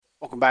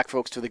Welcome back,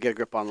 folks, to the Get a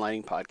Grip on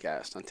Lighting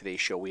podcast. On today's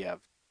show, we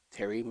have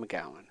Terry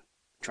McGowan.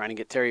 Trying to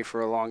get Terry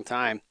for a long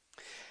time.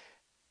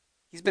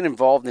 He's been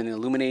involved in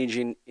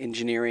illuminating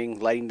engineering,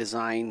 lighting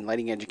design,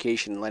 lighting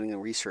education, and lighting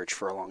research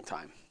for a long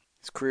time.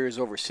 His career is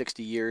over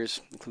 60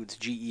 years, includes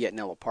GE at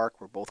Nella Park,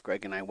 where both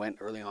Greg and I went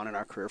early on in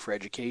our career for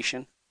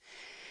education.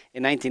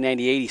 In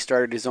 1998, he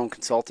started his own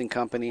consulting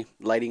company,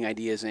 Lighting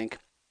Ideas Inc.,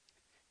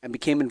 and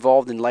became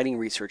involved in lighting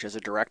research as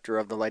a director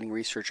of the Lighting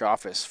Research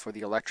Office for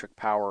the Electric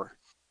Power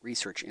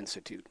Research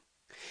Institute.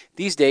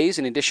 These days,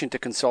 in addition to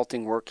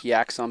consulting work, he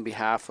acts on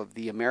behalf of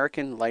the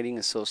American Lighting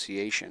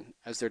Association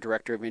as their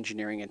Director of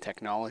Engineering and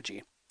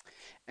Technology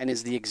and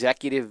is the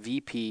Executive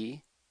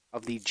VP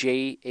of the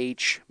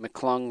J.H.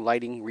 McClung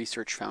Lighting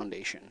Research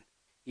Foundation.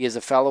 He is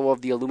a Fellow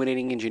of the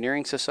Illuminating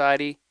Engineering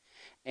Society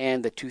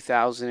and the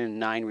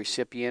 2009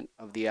 recipient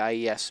of the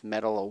IES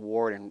Medal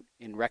Award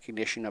in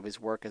recognition of his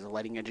work as a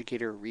lighting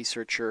educator,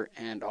 researcher,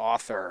 and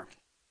author.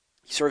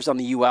 He serves on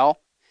the UL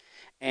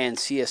and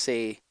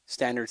CSA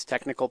standards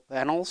technical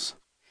panels,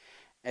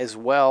 as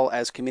well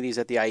as committees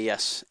at the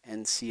IES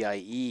and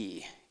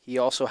CIE. He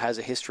also has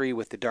a history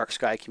with the dark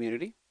sky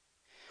community.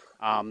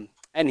 And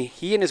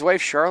he and his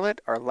wife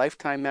Charlotte are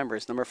lifetime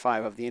members, number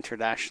 5 of the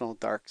International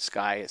Dark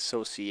Sky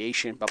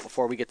Association. But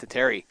before we get to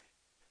Terry,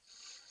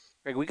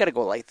 Greg, we got to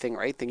go light thing,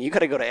 right thing. You got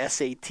to go to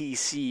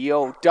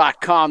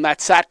satceo.com.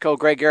 That's Satco,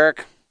 Greg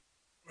Eric.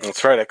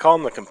 That's right. I call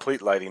them the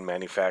complete lighting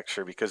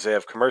manufacturer because they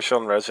have commercial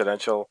and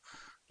residential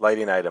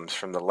lighting items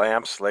from the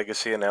lamps,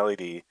 legacy, and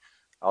LED,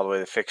 all the way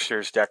to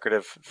fixtures,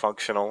 decorative,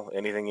 functional,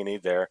 anything you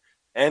need there,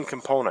 and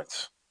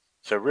components.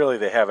 So really,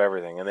 they have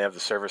everything, and they have the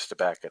service to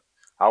back it.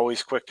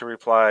 Always quick to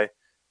reply,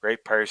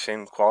 great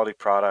pricing, quality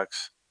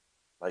products,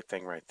 light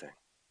thing, right thing.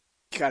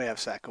 You got to have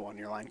Satco on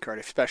your line card,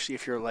 especially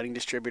if you're a lighting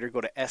distributor.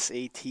 Go to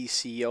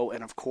SATCO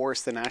and, of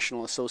course, the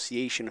National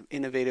Association of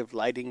Innovative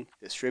Lighting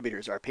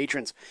Distributors, our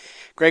patrons.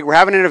 Greg, we're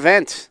having an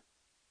event.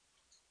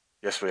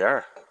 Yes, we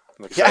are.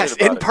 I'm excited Yes,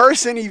 about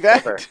in-person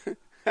event.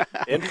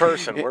 In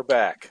person, we're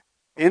back.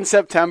 In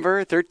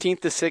September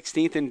 13th to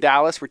 16th in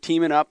Dallas, we're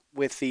teaming up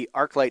with the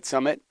ArcLight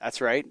Summit. That's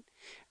right.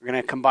 We're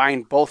going to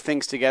combine both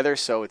things together,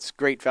 so it's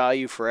great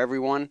value for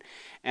everyone.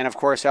 And of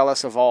course,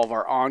 LS Evolve,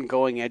 our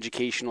ongoing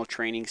educational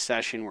training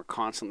session. We're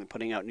constantly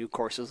putting out new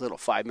courses, little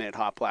 5-minute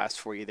hot blast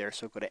for you there.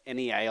 So go to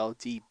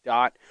neild.org.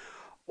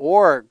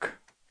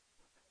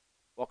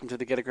 Welcome to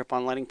the Get a Grip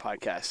on Lighting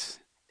podcast,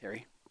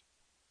 Terry.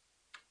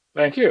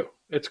 Thank you.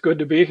 It's good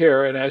to be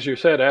here. And as you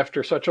said,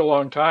 after such a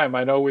long time,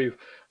 I know we've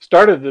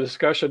started the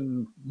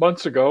discussion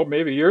months ago,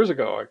 maybe years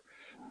ago,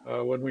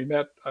 when we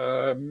met,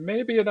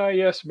 maybe an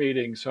IES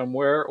meeting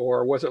somewhere,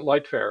 or was it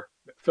Light Fair?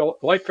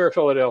 Light Fair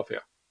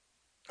Philadelphia.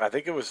 I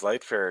think it was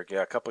Light Fair,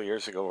 yeah, a couple of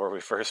years ago where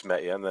we first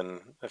met you, and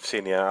then I've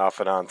seen you off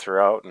and on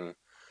throughout. And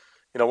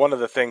one of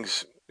the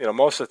things,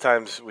 most of the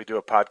times we do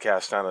a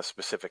podcast on a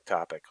specific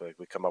topic, like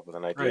we come up with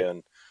an idea Right.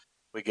 and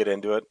we get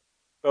into it.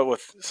 But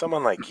with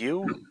someone like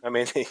you, I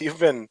mean, you've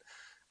been,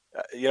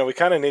 we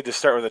kind of need to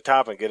start with the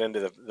top and get into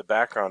the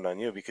background on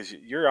you because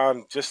you're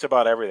on just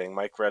about everything.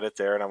 Mike read it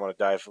there, and I want to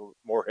dive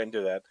more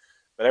into that.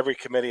 But every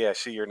committee I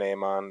see your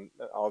name on,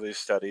 all these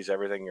studies,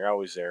 everything, you're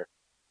always there.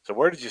 So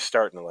where did you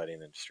start in the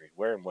lighting industry?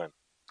 Where and when?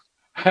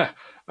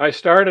 I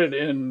started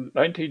in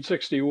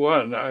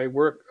 1961. I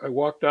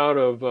walked out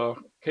of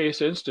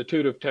Case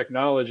Institute of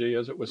Technology,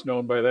 as it was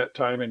known by that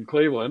time in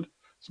Cleveland.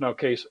 It's now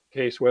Case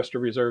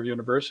Western Reserve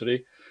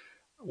University.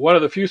 One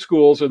of the few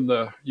schools in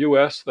the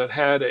U.S. that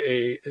had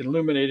a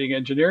illuminating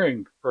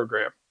engineering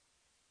program.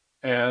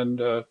 And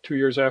 2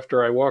 years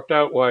after I walked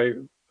out,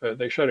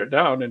 they shut it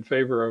down in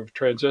favor of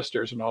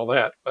transistors and all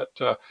that. But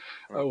I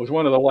was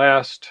one of the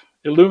last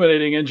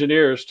illuminating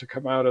engineers to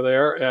come out of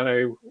there. And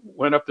I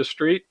went up the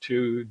street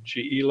to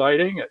GE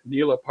Lighting at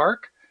Nella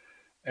Park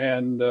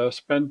and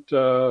spent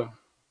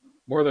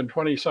more than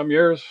 20 some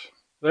years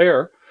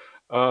there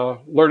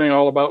learning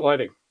all about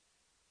lighting.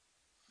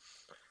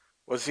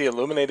 Was the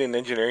illuminating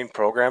engineering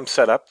program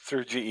set up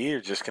through GE or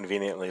just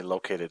conveniently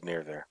located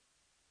near there?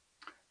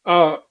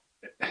 Uh,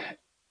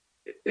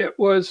 it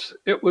was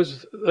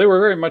they were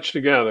very much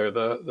together.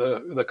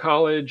 The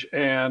college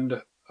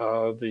and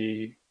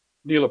the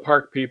Nella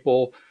Park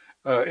people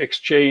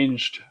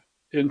exchanged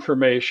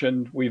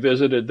information. We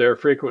visited there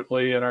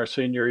frequently in our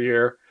senior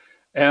year,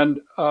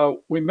 and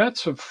we met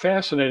some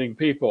fascinating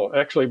people.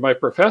 Actually, my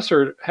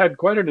professor had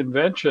quite an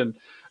invention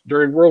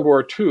during World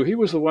War II. He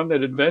was the one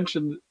that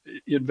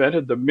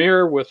invented the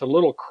mirror with a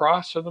little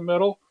cross in the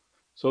middle,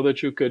 so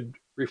that you could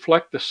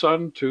reflect the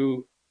sun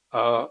to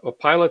a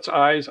pilot's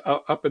eyes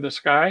up in the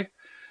sky.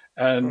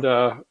 And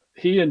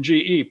he and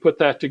GE put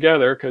that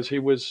together because he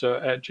was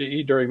at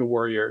GE during the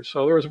war years.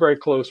 So there was a very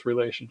close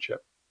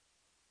relationship.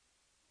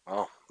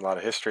 Oh, a lot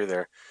of history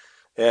there.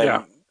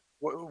 Yeah. And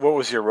what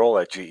was your role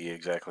at GE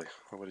exactly?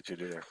 What did you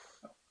do there?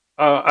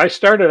 I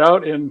started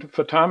out in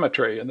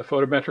photometry in the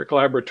photometric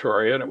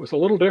laboratory, and it was a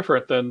little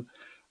different than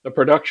the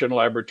production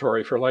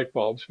laboratory for light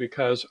bulbs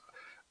because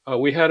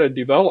we had a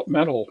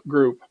developmental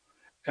group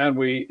and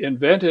we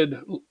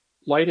invented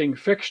lighting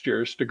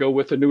fixtures to go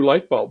with the new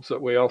light bulbs that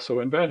we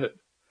also invented.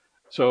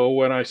 So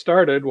when I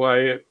started,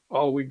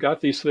 we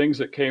got these things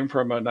that came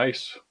from a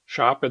nice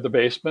shop in the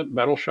basement,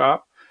 metal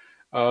shop.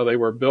 They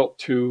were built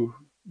to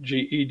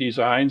GE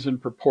designs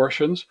and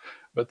proportions,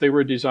 but they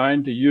were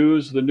designed to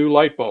use the new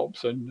light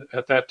bulbs. And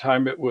at that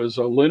time, it was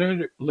a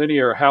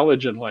linear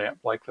halogen lamp,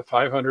 like the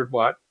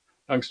 500-watt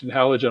tungsten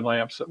halogen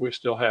lamps that we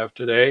still have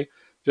today,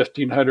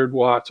 1500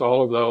 watts,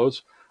 all of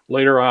those.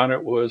 Later on,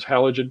 it was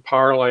halogen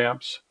power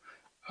lamps,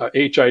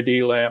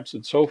 HID lamps,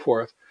 and so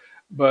forth.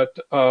 But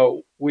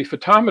we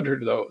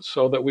photometered those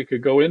so that we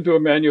could go into a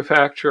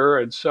manufacturer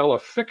and sell a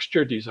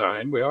fixture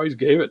design. We always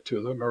gave it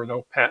to them. There were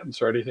no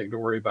patents or anything to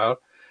worry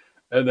about.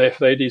 And if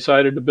they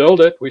decided to build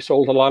it, we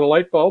sold a lot of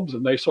light bulbs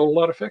and they sold a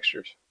lot of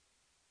fixtures.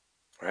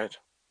 Right.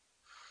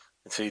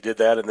 And so you did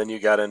that, and then you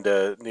got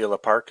into Neela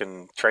Park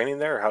and training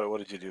there. What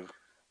did you do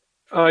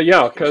for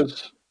Yeah, education?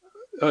 because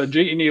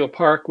GE Neela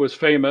Park was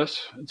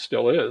famous, and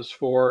still is,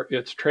 for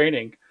its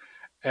training.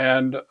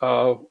 And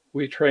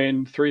we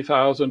trained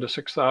 3,000 to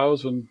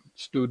 6,000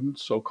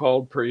 students, so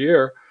called, per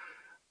year.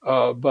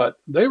 But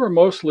they were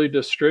mostly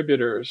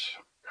distributors,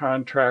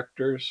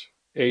 contractors,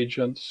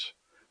 agents,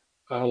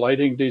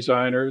 lighting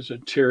designers,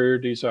 interior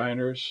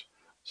designers,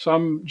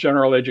 some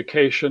general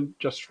education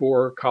just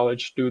for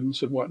college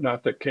students and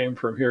whatnot that came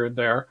from here and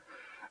there,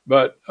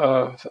 but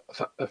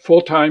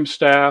full-time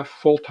staff,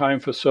 full-time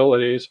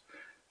facilities.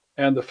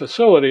 And the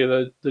facility,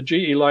 the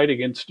GE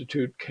Lighting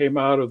Institute, came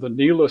out of the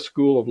Neela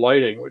School of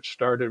Lighting, which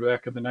started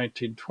back in the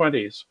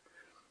 1920s.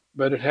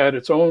 But it had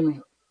its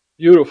own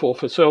beautiful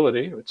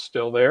facility. It's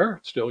still there,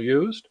 it's still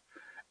used.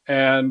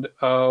 And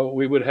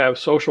we would have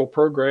social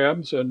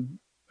programs and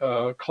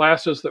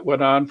classes that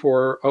went on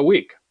for a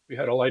week. We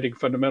had a lighting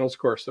fundamentals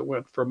course that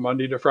went from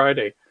Monday to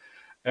Friday,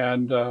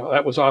 and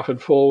that was often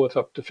full with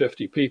up to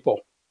 50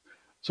 people.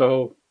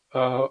 So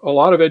a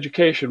lot of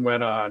education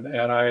went on,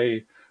 and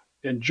I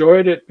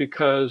enjoyed it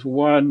because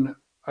one,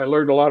 I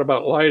learned a lot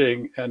about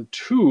lighting, and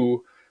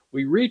two,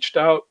 we reached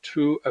out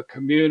to a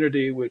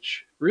community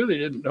which really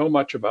didn't know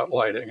much about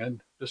lighting,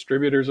 and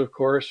distributors, of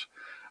course,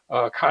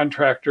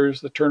 contractors,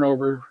 the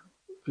turnover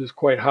is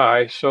quite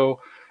high. So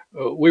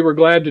we were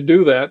glad to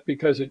do that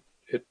because it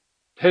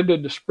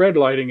tended to spread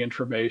lighting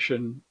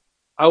information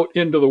out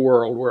into the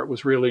world where it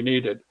was really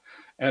needed.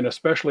 And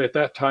especially at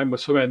that time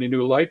with so many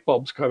new light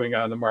bulbs coming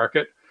on the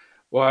market,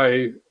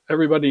 why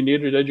everybody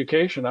needed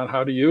education on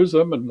how to use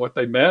them and what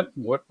they meant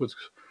and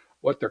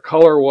what their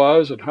color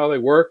was and how they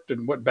worked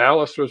and what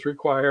ballast was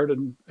required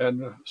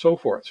and so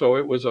forth. So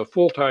it was a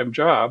full-time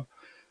job,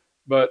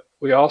 but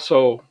we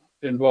also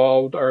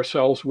involved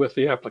ourselves with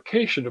the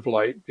application of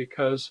light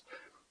because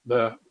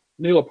the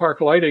Neela Park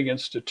Lighting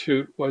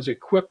Institute was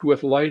equipped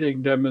with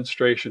lighting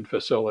demonstration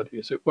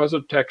facilities. It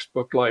wasn't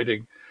textbook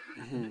lighting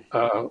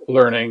Mm-hmm.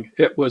 learning,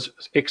 it was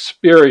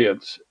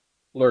experience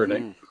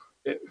learning. Mm-hmm.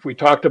 If we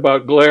talked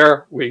about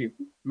glare, we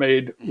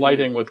made Mm-hmm.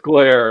 lighting with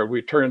glare,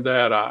 we turned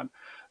that on.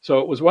 So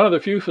it was one of the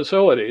few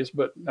facilities,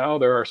 but now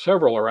there are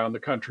several around the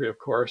country, of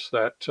course,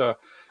 that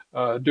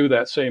do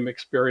that same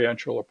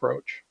experiential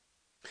approach.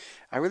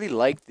 I really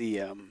liked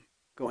the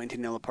going to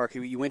Nilla Park.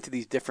 You went to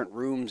these different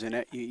rooms,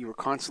 and you were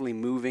constantly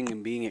moving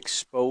and being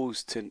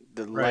exposed to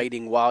the Right.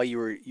 lighting while you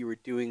were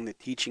doing the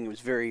teaching. It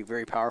was very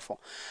very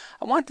powerful.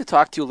 I wanted to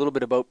talk to you a little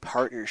bit about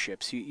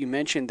partnerships. You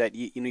mentioned that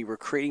you were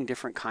creating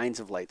different kinds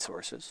of light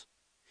sources,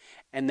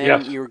 and then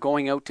Yes. you were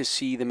going out to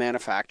see the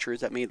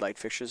manufacturers that made light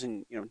fixtures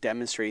and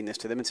demonstrating this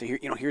to them and say, here,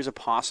 here's a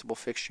possible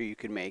fixture you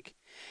can make.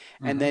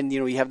 And Mm-hmm. then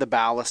you have the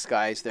ballast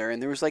guys there,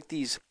 and there was like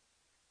these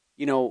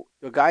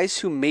the guys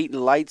who made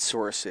light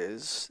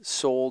sources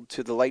sold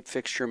to the light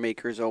fixture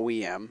makers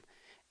OEM,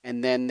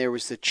 and then there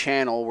was the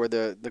channel where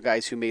the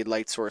guys who made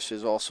light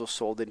sources also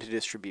sold into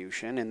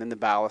distribution, and then the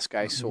ballast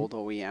guys Mm-hmm. sold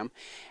OEM,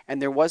 and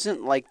there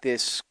wasn't like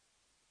this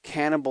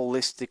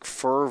cannibalistic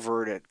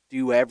fervor to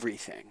do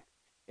everything.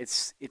 It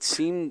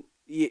seemed,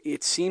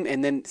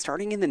 and then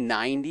starting in the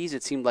 90s,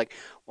 it seemed like,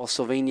 well,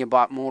 Sylvania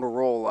bought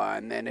Motorola,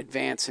 and then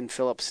Advance and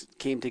Philips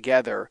came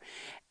together.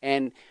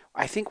 And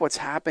I think what's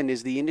happened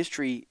is the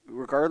industry,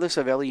 regardless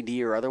of LED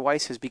or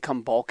otherwise, has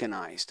become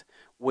balkanized,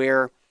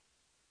 where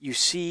you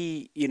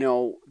see,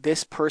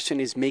 this person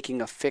is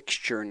making a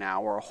fixture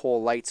now or a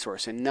whole light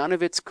source, and none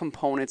of its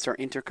components are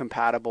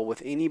intercompatible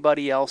with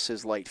anybody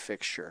else's light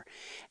fixture.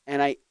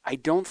 And I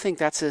don't think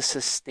that's a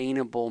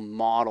sustainable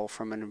model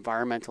from an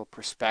environmental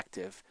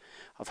perspective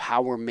of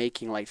how we're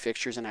making light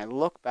fixtures. And I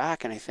look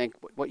back and I think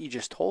what you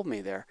just told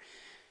me there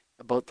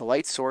about the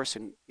light source,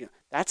 and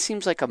that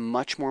seems like a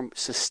much more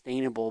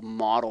sustainable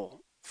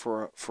model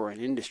for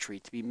an industry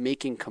to be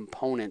making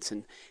components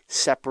and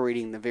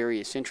separating the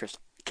various interests.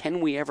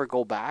 Can we ever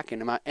go back?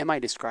 And am I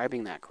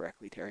describing that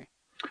correctly, Terry?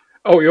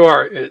 Oh, you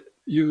are.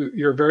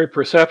 You're very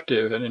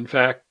perceptive, and in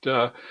fact,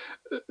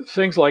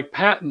 things like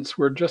patents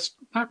were just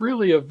not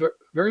really of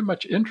very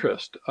much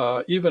interest.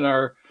 Even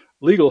our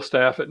legal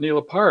staff at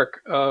Neela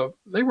Park,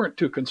 they weren't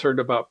too concerned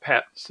about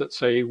patents that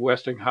say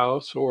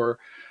Westinghouse or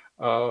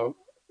uh,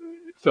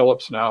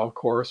 Philips now, of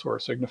course, or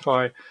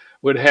Signify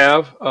would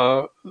have.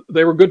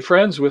 They were good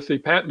friends with the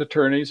patent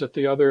attorneys at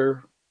the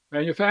other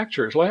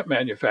manufacturers, lamp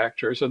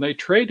manufacturers, and they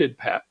traded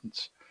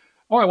patents.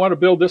 Oh, I want to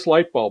build this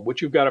light bulb,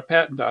 which you've got a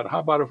patent on. How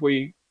about if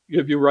we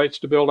give you rights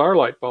to build our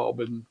light bulb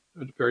in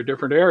a very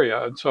different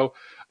area? And so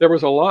there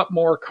was a lot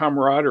more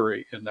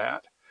camaraderie in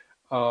that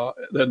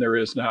than there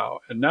is now.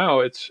 And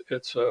now it's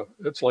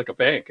like a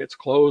bank. It's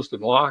closed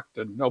and locked,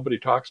 and nobody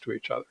talks to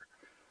each other.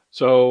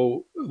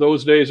 So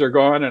those days are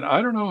gone, and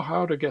I don't know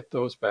how to get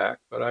those back.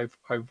 But I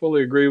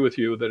fully agree with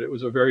you that it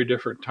was a very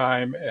different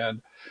time,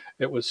 and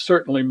it was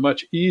certainly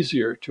much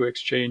easier to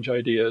exchange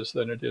ideas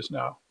than it is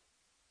now.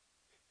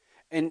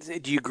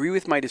 And do you agree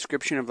with my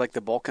description of like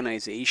the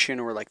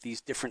balkanization or like these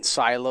different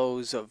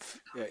silos of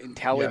Yes.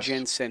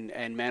 intelligence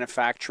and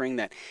manufacturing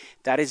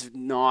that is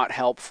not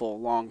helpful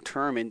long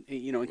term and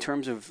in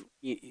terms of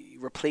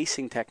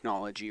replacing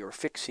technology or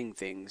fixing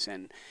things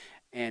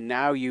and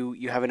now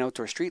you have an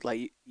outdoor street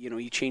light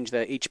you change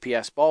the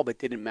HPS bulb. It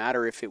didn't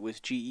matter if it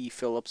was GE,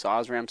 Philips,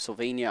 Osram,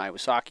 Sylvania,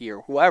 Iwasaki,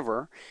 or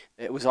whoever.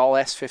 It was all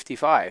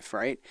S55,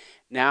 right?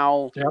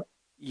 Now Yep.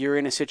 you're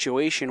in a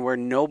situation where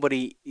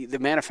the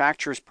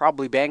manufacturer's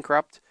probably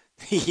bankrupt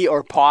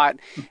or pot.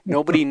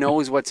 Nobody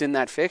knows what's in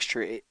that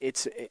fixture.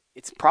 It's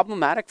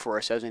problematic for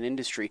us as an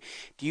industry.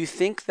 Do you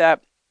think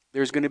that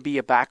there's going to be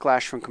a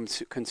backlash from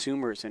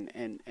consumers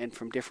and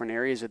from different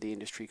areas of the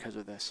industry because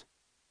of this?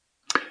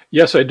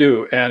 Yes, I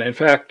do. And in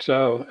fact,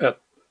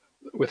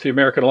 with the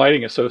American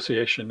Lighting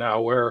Association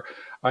now, where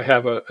I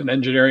have an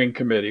engineering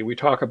committee, we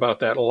talk about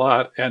that a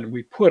lot. And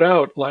we put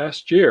out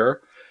last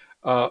year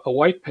a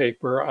white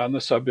paper on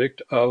the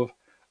subject of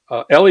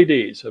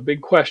LEDs. A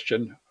big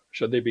question: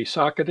 should they be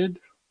socketed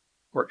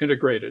or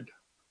integrated?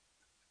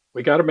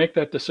 We got to make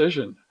that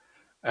decision.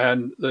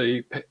 And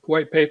the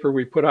white paper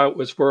we put out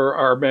was for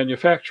our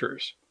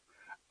manufacturers.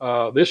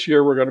 This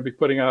year, we're going to be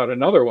putting out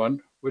another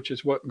one, which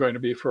is what going to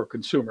be for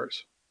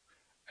consumers.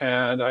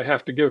 And I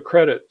have to give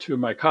credit to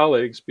my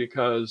colleagues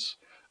because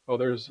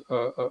there's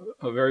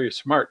a very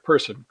smart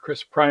person,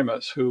 Chris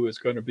Primus, who is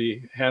going to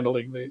be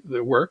handling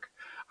the work.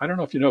 I don't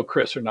know if you know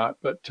Chris or not,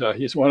 but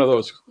he's one of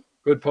those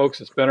good folks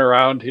that's been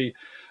around. He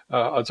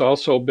has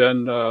also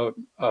been the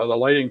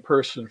lighting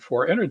person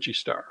for Energy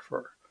Star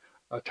for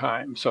a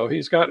time. So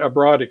he's got a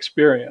broad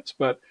experience,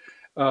 but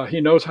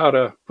he knows how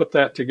to put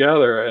that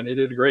together, and he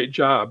did a great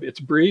job. It's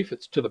brief,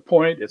 it's to the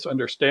point, it's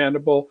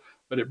understandable,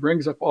 but it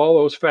brings up all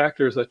those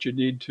factors that you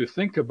need to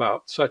think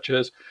about, such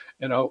as,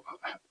 you know,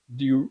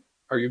 do you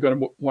are you going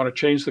to want to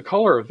change the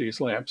color of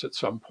these lamps at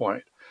some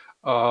point?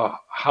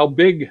 How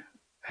big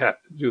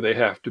do they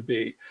have to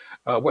be?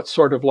 What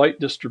sort of light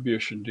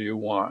distribution do you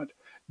want?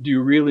 Do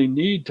you really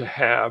need to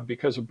have,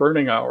 because of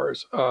burning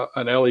hours,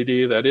 an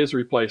LED that is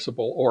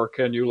replaceable, or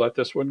can you let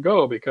this one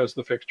go because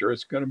the fixture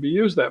is going to be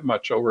used that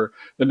much over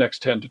the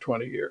next 10 to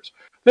 20 years?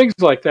 Things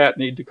like that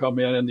need to come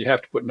in, and you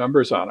have to put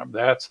numbers on them.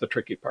 That's the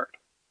tricky part.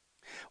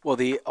 Well,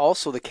 the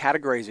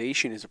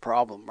categorization is a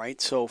problem, right?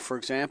 So, for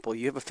example,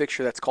 you have a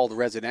fixture that's called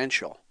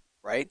residential,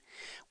 right?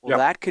 Well, Yep,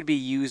 that could be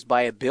used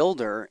by a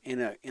builder in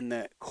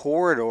the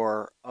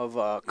corridor of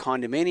a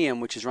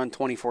condominium, which is run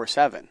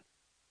 24/7,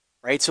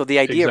 right? So the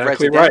idea of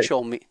exactly right.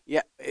 residential,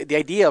 yeah, the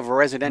idea of a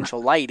residential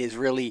light is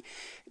really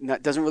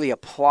doesn't really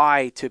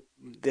apply to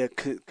the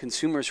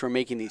consumers who are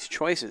making these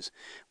choices.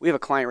 We have a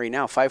client right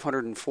now,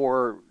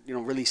 504,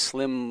 really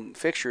slim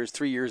fixtures,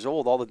 3 years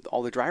old.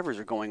 All the drivers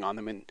are going on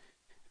them, and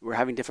we're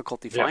having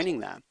difficulty Yes. finding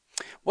that.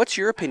 What's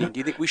your opinion?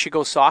 Do you think we should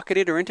go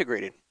socketed or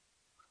integrated?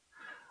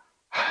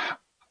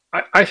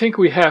 I think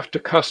we have to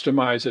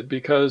customize it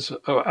because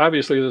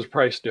obviously there's a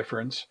price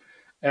difference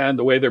and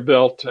the way they're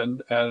built,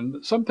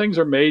 and some things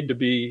are made to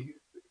be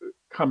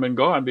come and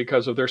gone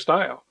because of their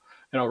style.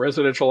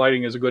 Residential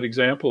lighting is a good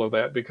example of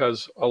that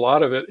because a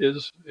lot of it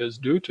is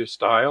due to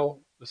style.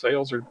 The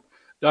sales are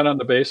done on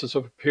the basis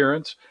of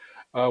appearance.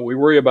 We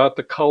worry about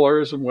the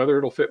colors and whether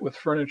it'll fit with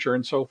furniture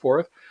and so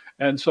forth.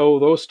 And so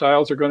those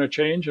styles are going to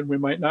change, and we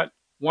might not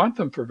want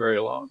them for very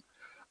long.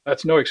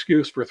 That's no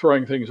excuse for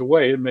throwing things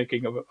away and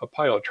making a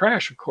pile of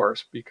trash, of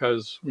course,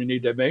 because we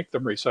need to make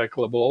them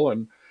recyclable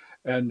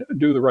and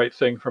do the right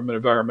thing from an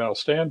environmental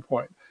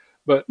standpoint.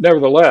 But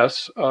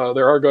nevertheless,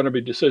 there are going to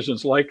be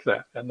decisions like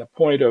that. And the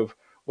point of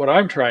what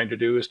I'm trying to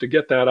do is to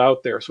get that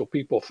out there so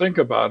people think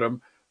about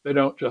them. They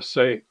don't just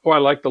say, "Oh, I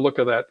like the look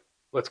of that.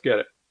 Let's get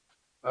it."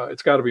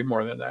 It's got to be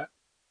more than that.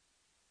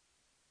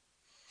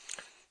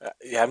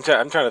 Yeah, I'm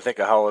trying to think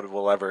of how it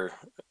will ever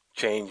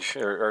change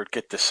or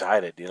get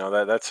decided.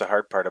 That's the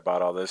hard part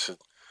about all this.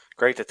 It's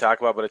great to talk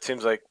about, but it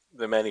seems like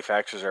the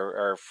manufacturers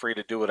are free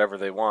to do whatever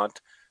they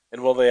want.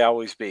 And will they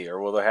always be, or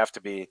will there have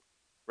to be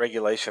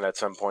regulation at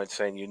some point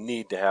saying you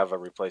need to have a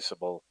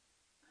replaceable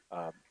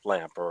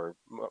lamp or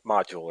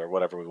module or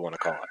whatever we want to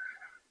call it?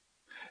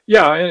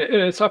 Yeah, and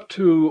it's up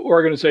to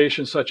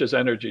organizations such as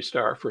Energy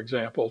Star, for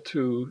example,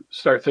 to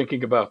start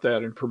thinking about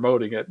that and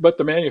promoting it. But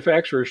the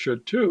manufacturers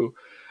should too,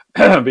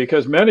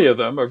 because many of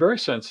them are very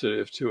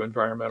sensitive to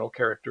environmental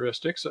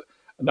characteristics,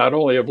 not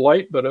only of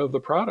light, but of the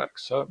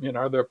products.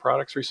 Are their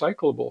products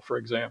recyclable, for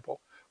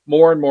example?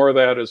 More and more of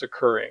that is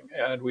occurring,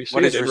 and we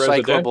What see it does in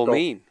recyclable residential.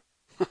 mean?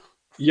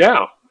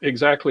 Yeah,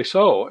 exactly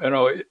so.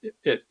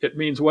 It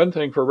means one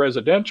thing for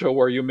residential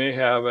where you may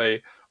have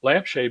a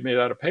lampshade made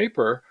out of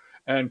paper,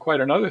 and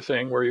quite another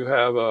thing where you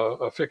have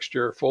a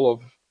fixture full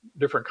of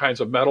different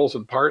kinds of metals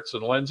and parts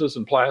and lenses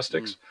and Mm.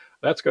 plastics.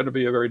 That's going to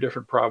be a very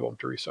different problem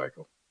to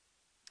recycle.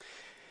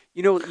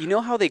 You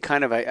know how they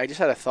kind of, I just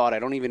had a thought. I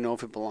don't even know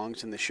if it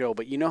belongs in the show,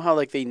 but you know how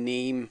like they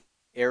name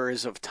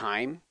eras of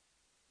time?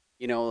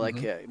 You know, like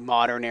Hmm.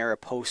 modern era,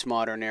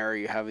 postmodern era.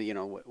 You have,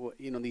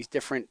 these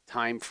different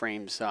time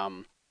frames.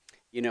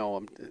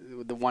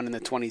 The one in the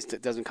 20s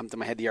that doesn't come to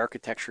my head, the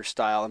architecture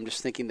style. I'm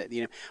just thinking that,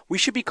 we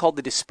should be called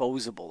the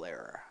disposable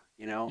era,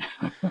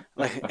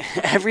 Like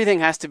everything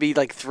has to be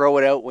like throw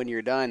it out when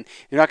you're done.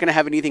 You're not going to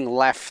have anything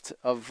left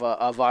of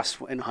us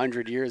in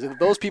 100 years. If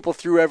those people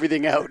threw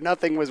everything out,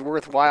 nothing was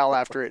worthwhile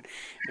after it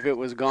if it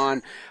was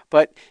gone.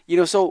 But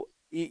so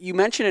you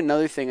mentioned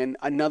another thing, and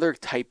another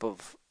type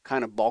of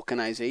kind of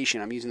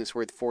balkanization. I'm using this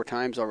word 4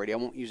 times already. I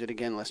won't use it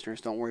again,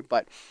 listeners. Don't worry.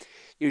 But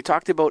you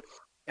talked about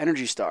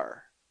Energy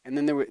Star, and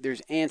then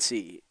there's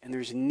ANSI, and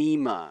there's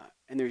NEMA,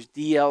 and there's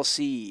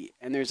DLC,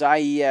 and there's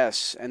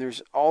IES, and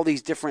there's all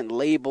these different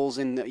labels,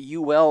 and the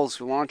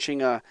UL's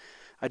launching a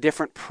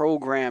different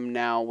program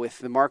now with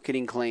the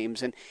marketing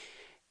claims, and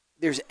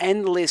there's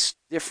endless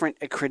different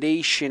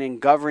accreditation and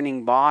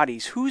governing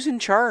bodies. Who's in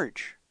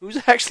charge? Who's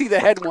actually the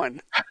head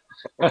one?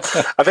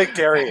 I think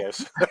Terry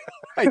is.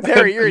 Hi,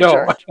 Terry, you're in No,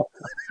 charge.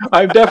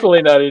 I'm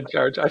definitely not in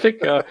charge. I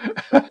think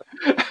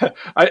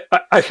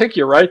I think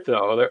you're right,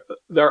 though.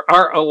 There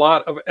are a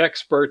lot of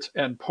experts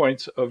and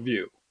points of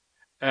view,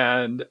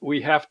 and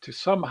we have to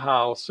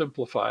somehow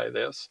simplify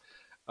this.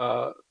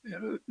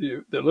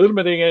 The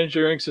Illuminating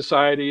Engineering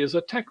Society is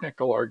a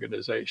technical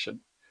organization,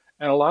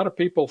 and a lot of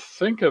people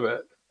think of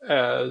it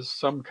as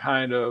some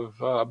kind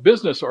of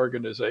business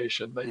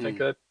organization. They think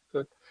Mm.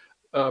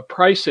 that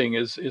pricing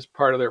is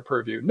part of their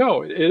purview.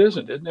 No, it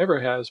isn't. It never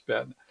has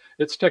been.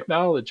 It's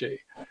technology.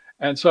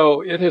 And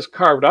so it has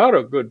carved out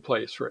a good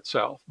place for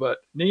itself. But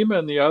NEMA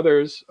and the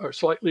others are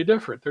slightly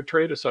different. They're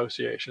trade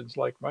associations,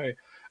 like my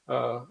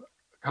uh,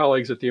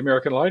 colleagues at the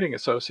American Lighting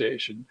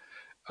Association.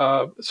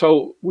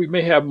 So we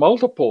may have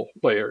multiple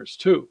players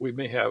too. We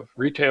may have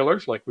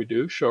retailers, like we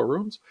do,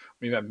 showrooms.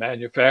 We have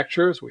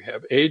manufacturers. We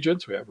have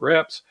agents. We have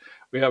reps.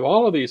 We have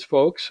all of these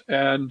folks,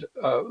 and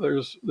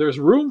there's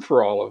room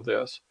for all of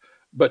this,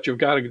 but you've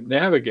got to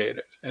navigate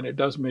it, and it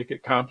does make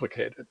it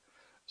complicated.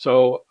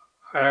 So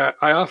I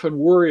often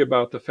worry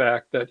about the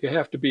fact that you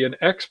have to be an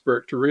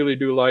expert to really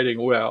do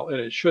lighting well, and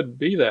it shouldn't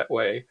be that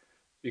way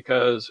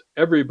because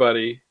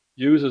everybody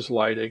uses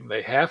lighting.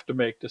 They have to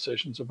make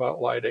decisions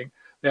about lighting.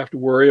 They have to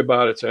worry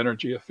about its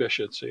energy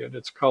efficiency and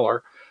its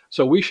color.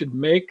 So we should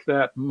make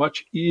that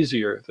much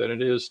easier than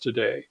it is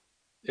today.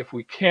 If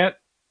we can't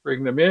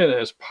bring them in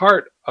as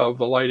part of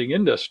the lighting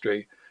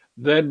industry,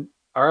 then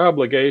our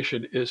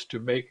obligation is to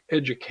make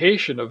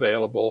education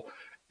available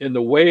in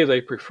the way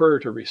they prefer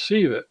to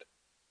receive it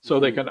so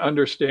they Mm-hmm. can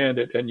understand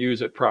it and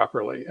use it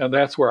properly. And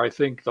that's where I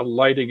think the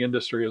lighting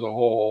industry as a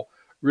whole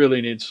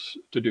really needs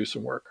to do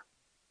some work.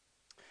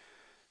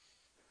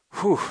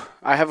 Whew.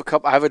 I have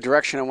a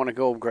direction I want to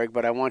go, Greg,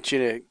 but I want you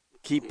to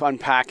keep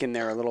unpacking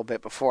there a little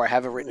bit before I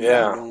have it written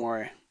down. Yeah. Don't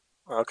worry.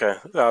 Okay.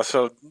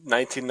 So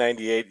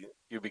 1998,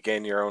 you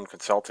began your own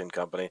consulting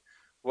company.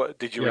 What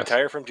did you Yes.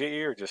 retire from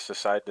GE or just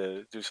decide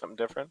to do something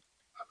different?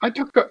 I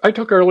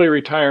took early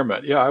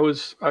retirement. Yeah, I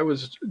was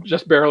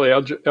just barely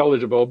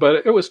eligible,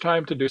 but it was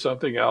time to do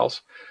something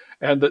else.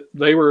 And that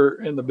they were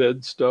in the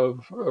midst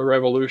of a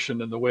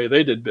revolution in the way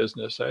they did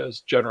business as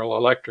General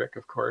Electric,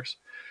 of course.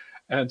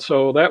 And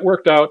so that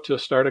worked out to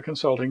start a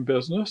consulting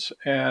business.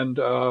 And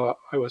I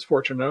was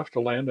fortunate enough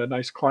to land a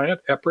nice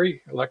client,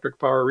 EPRI, Electric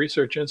Power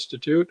Research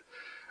Institute.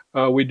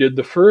 We did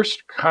the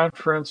first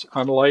conference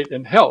on light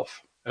and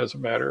health, as a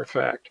matter of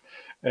fact.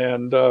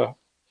 And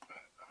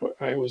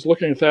I was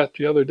looking at that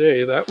the other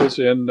day. That was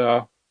in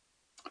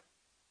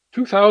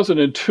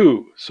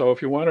 2002. So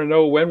if you want to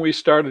know when we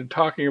started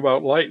talking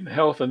about light and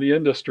health in the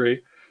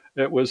industry,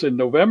 it was in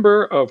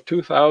November of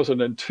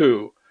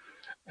 2002.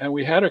 And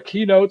we had a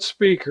keynote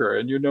speaker,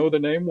 and you know the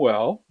name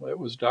well. It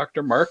was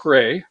Dr. Mark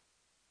Ray.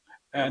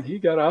 And he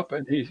got up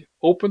and he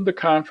opened the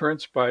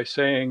conference by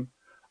saying,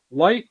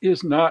 light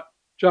is not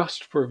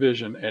just for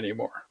vision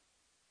anymore.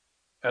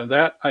 And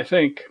that, I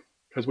think,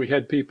 because we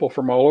had people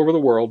from all over the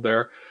world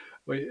there,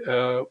 we,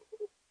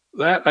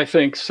 that I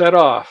think set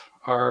off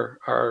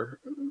our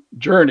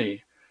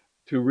journey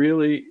to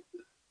really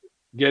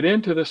get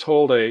into this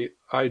whole day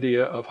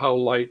idea of how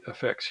light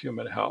affects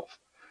human health.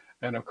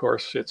 And of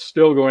course, it's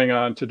still going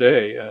on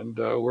today, and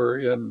we're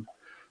in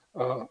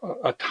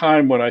a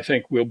time when I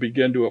think we'll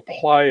begin to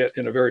apply it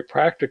in a very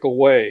practical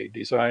way,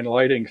 design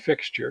lighting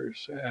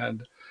fixtures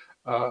and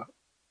uh,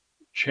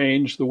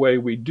 change the way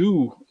we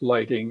do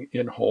lighting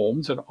in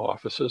homes and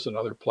offices and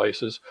other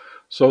places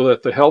so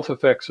that the health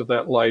effects of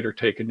that light are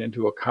taken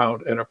into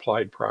account and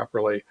applied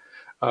properly.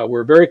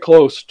 We're very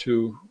close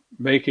to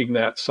making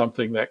that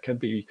something that can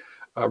be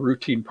a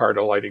routine part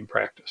of lighting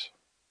practice.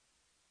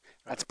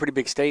 That's a pretty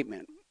big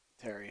statement,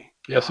 Terry.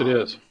 Yes, it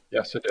is.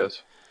 Yes, it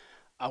is.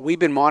 We've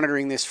been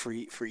monitoring this for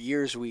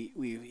years.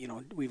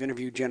 We've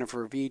interviewed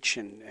Jennifer Veach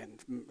and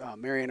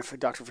Mariana,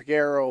 Dr.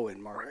 Figueroa,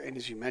 and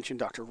as you mentioned,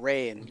 Dr.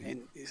 Ray,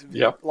 and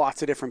Yep.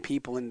 lots of different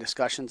people in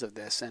discussions of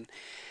this. And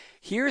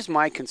here's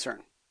my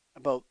concern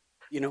about,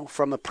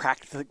 from a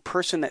practical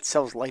person that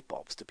sells light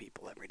bulbs to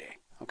people every day.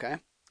 Okay,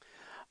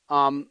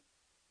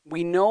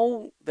 we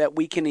know that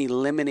we can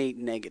eliminate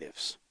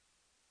negatives.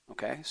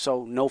 Okay, so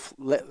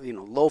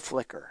low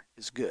flicker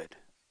is good,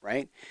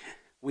 right?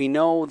 We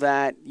know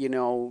that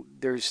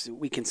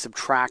we can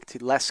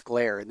subtract less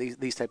glare,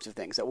 these types of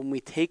things. That when we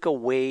take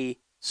away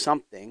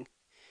something,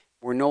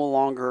 we're no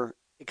longer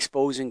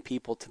exposing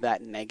people to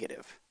that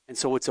negative, and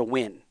so it's a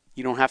win.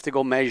 You don't have to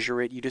go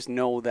measure it. You just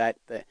know that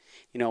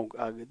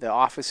the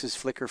office is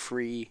flicker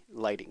free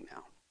lighting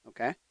now.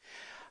 Okay.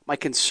 My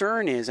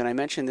concern is, and I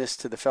mentioned this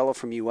to the fellow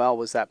from UL,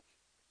 was that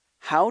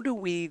how do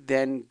we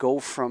then go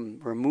from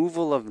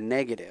removal of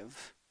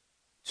negative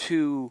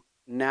to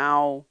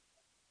now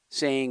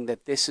saying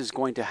that this is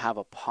going to have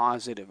a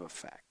positive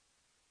effect?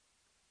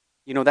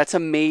 That's a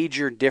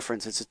major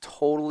difference. It's a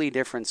totally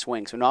different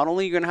swing. So not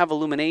only are you going to have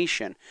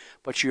illumination,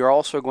 but you're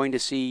also going to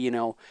see,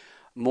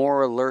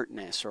 more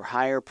alertness or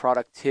higher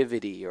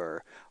productivity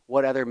or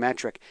what other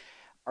metric.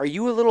 Are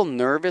you a little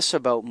nervous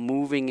about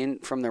moving in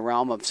from the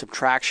realm of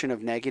subtraction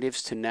of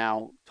negatives to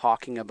now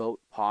talking about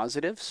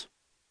positives?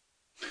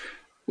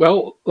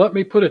 Well, let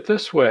me put it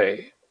this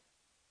way.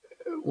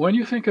 When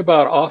you think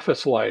about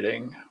office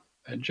lighting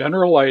and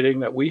general lighting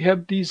that we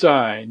have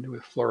designed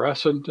with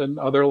fluorescent and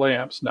other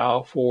lamps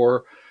now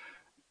for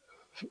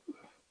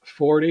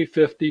 40,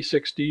 50,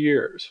 60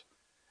 years,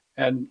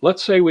 and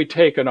let's say we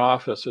take an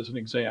office as an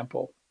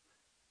example.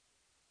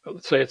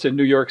 Let's say it's in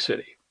New York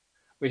City.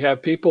 We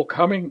have people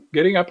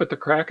getting up at the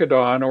crack of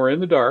dawn or in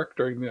the dark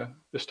during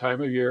this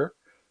time of year,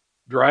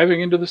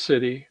 driving into the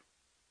city,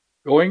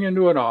 going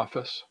into an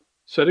office,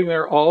 sitting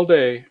there all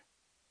day,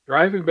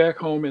 driving back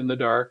home in the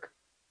dark,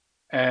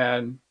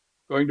 and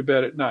going to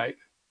bed at night.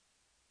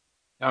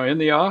 Now, in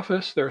the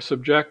office, they're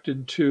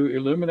subjected to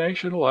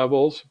illumination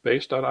levels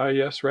based on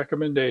IES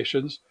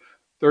recommendations,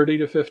 30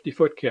 to 50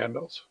 foot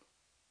candles.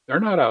 They're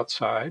not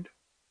outside.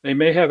 They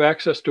may have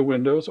access to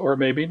windows or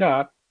maybe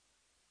not,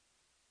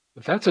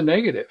 but that's a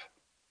negative.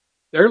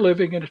 They're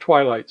living in a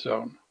twilight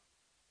zone.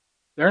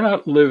 They're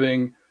not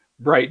living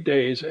bright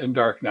days and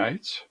dark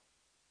nights.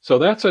 So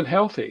that's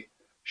unhealthy.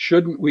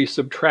 Shouldn't we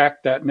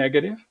subtract that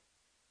negative?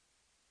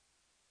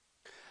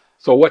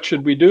 So what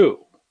should we do?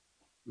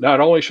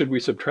 Not only should we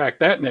subtract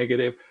that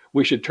negative,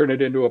 we should turn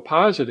it into a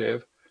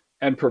positive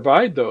and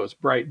provide those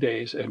bright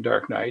days and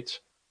dark nights.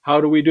 How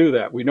do we do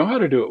that? We know how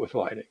to do it with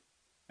lighting.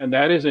 And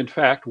that is, in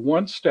fact,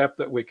 one step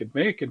that we could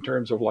make in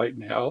terms of light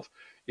and health.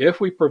 If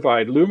we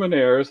provide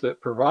luminaires that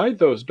provide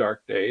those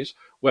dark days,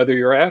 whether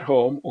you're at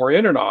home or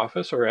in an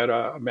office or at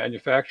a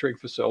manufacturing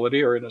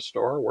facility or in a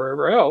store or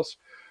wherever else,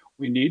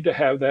 we need to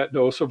have that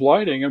dose of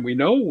lighting, and we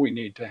know we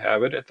need to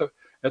have it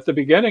at the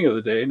beginning of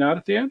the day, not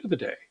at the end of the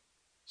day.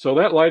 So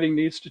that lighting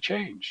needs to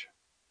change.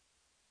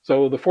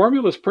 So the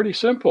formula is pretty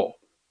simple.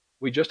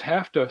 We just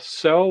have to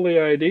sell the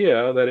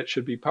idea that it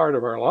should be part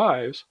of our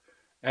lives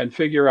and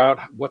figure out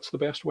what's the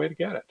best way to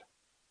get it.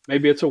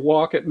 Maybe it's a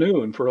walk at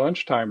noon for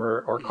lunchtime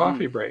or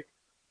coffee break,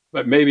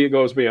 but maybe it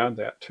goes beyond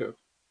that too.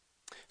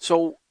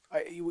 So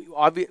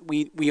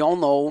we all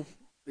know,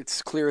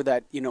 it's clear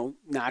that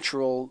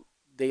natural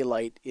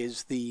daylight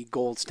is the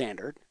gold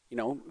standard.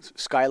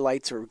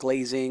 Skylights or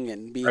glazing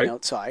and being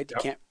outside.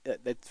 You can't.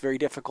 That's very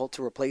difficult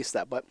to replace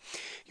that. But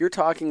you're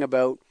talking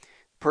about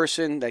a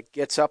person that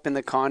gets up in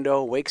the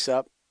condo, wakes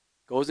up,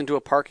 goes into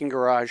a parking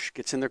garage,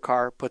 gets in their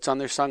car, puts on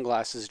their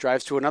sunglasses,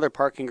 drives to another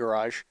parking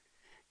garage,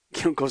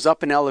 goes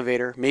up an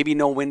elevator, maybe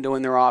no window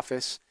in their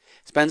office,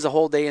 spends the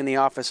whole day in the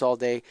office all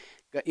day,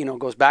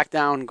 goes back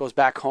down, goes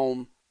back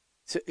home,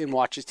 and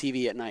watches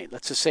TV at night.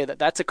 Let's just say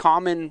that's a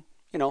common,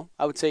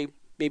 I would say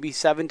maybe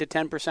 7 to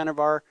 10% of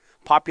our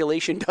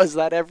population does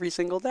that every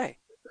single day.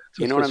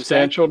 You know what I'm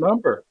saying? Substantial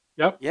number.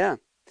 Yep. Yeah.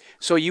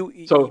 So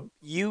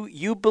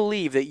you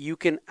believe that you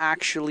can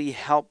actually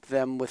help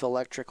them with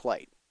electric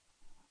light?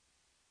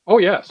 Oh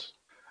yes.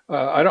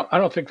 I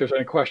don't think there's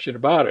any question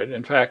about it.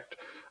 In fact,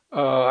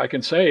 I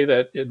can say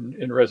that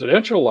in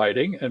residential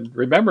lighting, and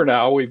remember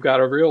now we've got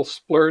a real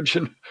splurge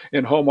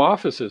in home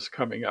offices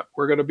coming up.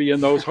 We're going to be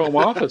in those home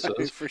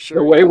offices for sure,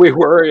 the way we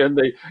were in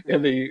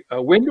the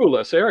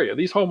windowless area.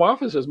 These home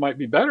offices might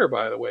be better,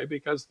 by the way,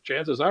 because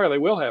chances are they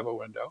will have a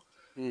window.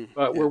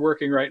 But we're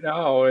working right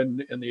now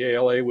in the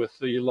ALA with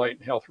the Light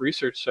and Health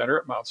Research Center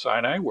at Mount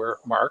Sinai, where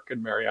Mark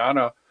and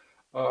Mariana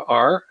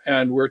are,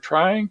 and we're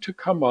trying to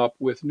come up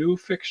with new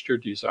fixture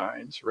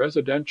designs,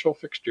 residential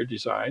fixture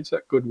designs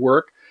that could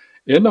work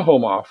in the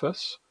home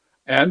office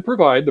and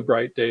provide the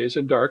bright days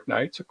and dark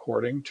nights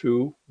according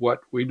to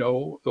what we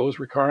know those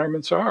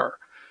requirements are.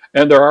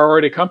 And there are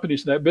already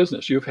companies in that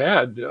business. You've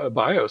had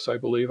BIOS, I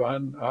believe,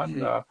 on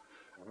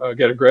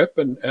Get a Grip,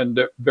 and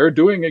they're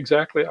doing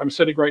exactly. I'm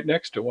sitting right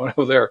next to one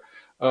of their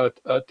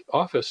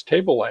office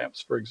table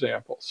lamps, for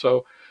example.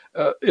 So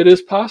it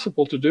is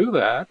possible to do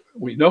that.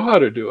 We know how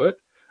to do it.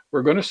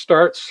 We're going to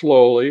start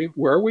slowly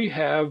where we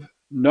have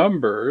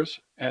numbers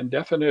and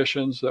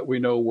definitions that we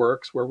know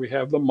works, where we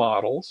have the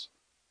models,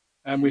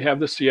 and we have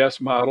the CS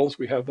models,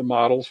 we have the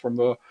models from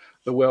the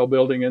Well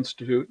Building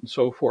Institute and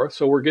so forth.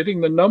 So we're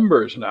getting the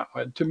numbers now.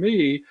 And to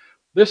me,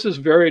 this is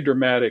very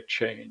dramatic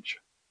change.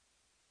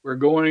 We're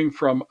going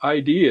from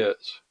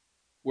ideas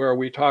where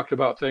we talked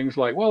about things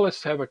like, well,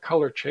 let's have a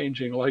color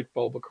changing light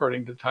bulb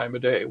according to time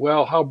of day.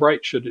 Well, how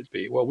bright should it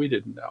be? Well, we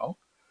didn't know.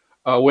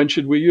 When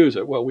should we use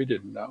it? Well, we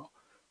didn't know.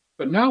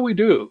 But now we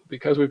do,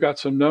 because we've got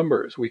some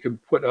numbers. We can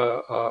put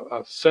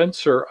a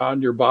sensor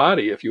on your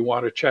body if you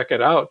want to check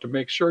it out to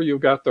make sure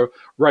you've got the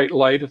right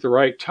light at the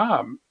right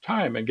time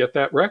and get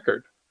that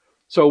record.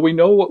 So we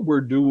know what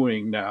we're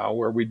doing now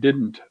where we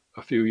didn't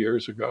a few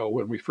years ago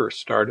when we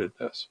first started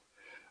this.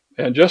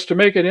 And just to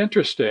make it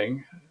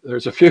interesting,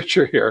 there's a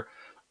future here.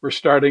 We're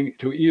starting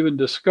to even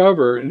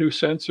discover new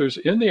sensors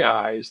in the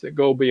eyes that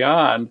go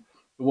beyond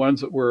the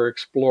ones that we're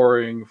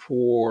exploring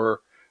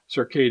for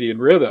circadian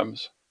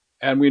rhythms.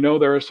 And we know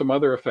there are some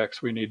other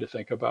effects we need to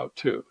think about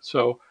too.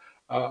 So,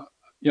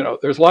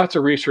 there's lots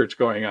of research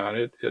going on.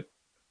 It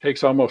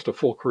takes almost a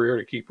full career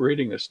to keep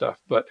reading this stuff,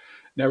 but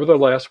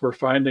nevertheless, we're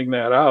finding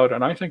that out.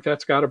 And I think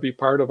that's got to be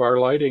part of our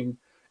lighting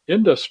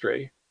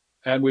industry.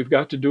 And we've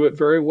got to do it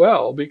very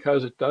well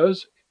because it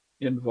does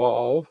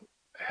involve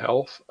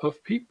health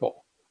of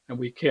people. And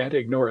we can't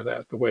ignore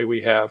that the way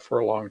we have for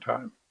a long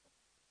time.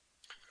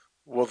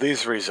 Will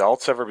these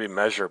results ever be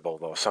measurable,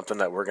 though? Something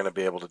that we're going to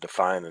be able to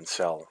define and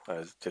sell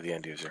to the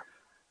end user?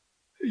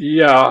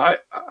 Yeah,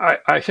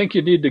 I think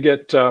you need to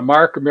get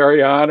Mark or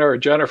Mariana or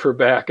Jennifer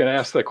back and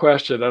ask the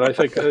question. And I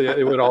think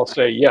they would all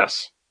say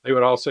yes. They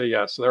would all say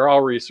yes. They're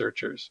all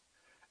researchers.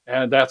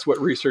 And that's what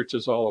research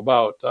is all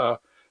about.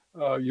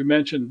 You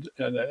mentioned,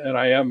 and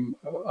I am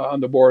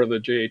on the board of the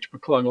J.H.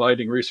 McClung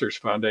Lighting Research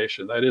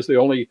Foundation. That is the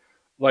only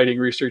lighting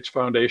research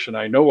foundation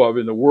I know of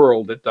in the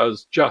world that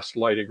does just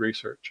lighting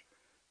research.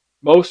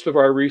 Most of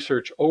our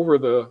research over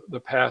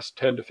the past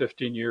 10 to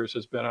 15 years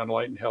has been on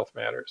light and health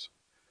matters.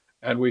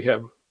 And we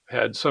have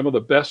had some of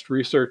the best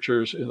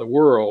researchers in the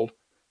world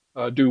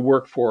do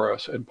work for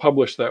us and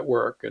publish that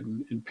work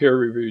in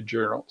peer-reviewed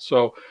journals.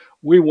 So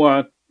we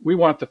want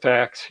the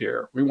facts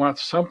here. We want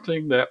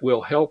something that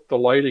will help the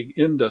lighting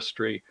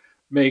industry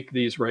make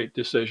these right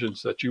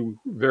decisions that you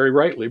very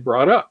rightly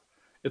brought up.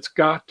 It's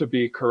got to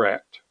be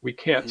correct. We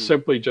can't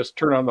simply just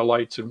turn on the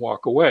lights and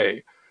walk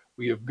away.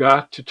 We have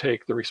got to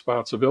take the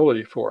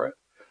responsibility for it.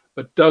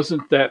 But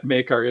doesn't that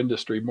make our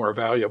industry more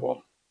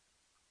valuable?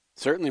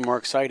 Certainly more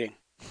exciting.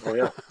 Oh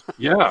yeah.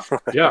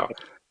 Yeah.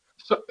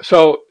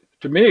 So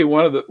to me,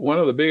 one of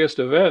the biggest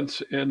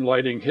events in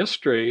lighting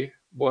history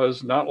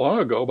was not long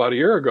ago, about a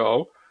year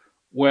ago,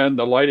 when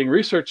the Lighting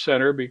Research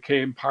Center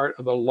became part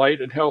of the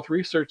Light and Health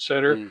Research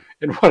Center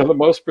in one of the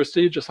most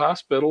prestigious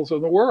hospitals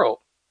in the world,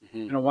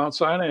 Mount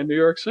Sinai in New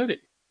York City.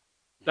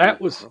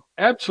 That was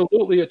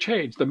absolutely a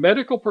change. The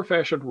medical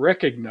profession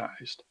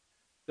recognized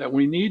that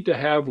we need to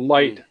have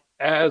light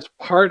as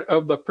part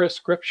of the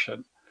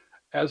prescription,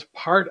 as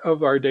part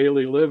of our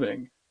daily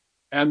living,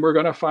 and we're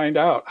going to find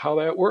out how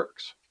that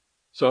works.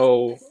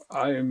 So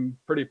I'm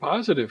pretty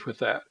positive with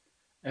that.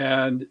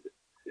 And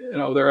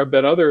there have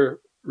been other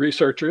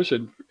researchers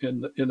in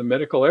the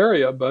medical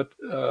area, but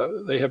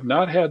they have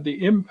not had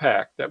the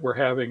impact that we're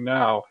having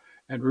now,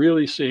 and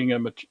really seeing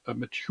a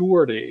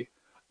maturity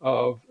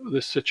of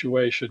this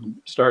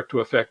situation start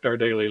to affect our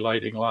daily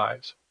lighting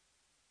lives.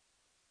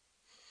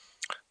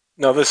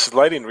 Now, this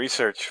Lighting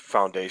Research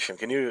Foundation,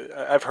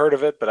 I've heard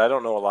of it, but I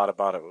don't know a lot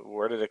about it.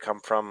 Where did it come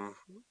from?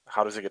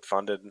 How does it get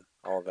funded?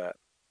 All of that.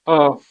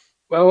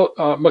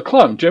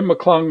 Jim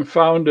McClung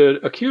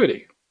founded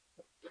Acuity,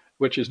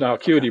 which is now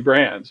Acuity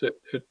Brands.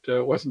 It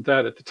wasn't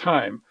that at the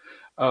time,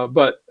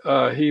 but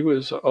he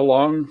was a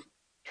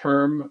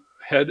long-term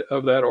head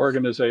of that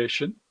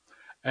organization.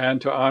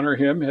 And to honor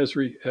him as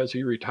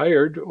he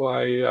retired,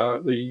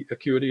 the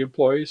Acuity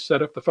employees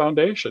set up the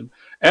foundation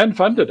and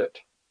funded it.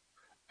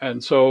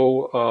 And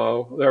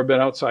so there have been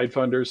outside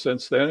funders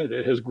since then.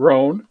 It has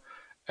grown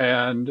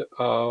and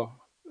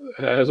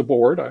has a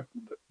board,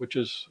 which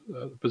is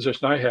the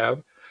position I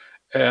have.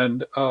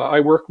 And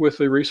I work with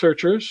the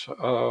researchers.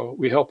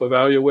 We help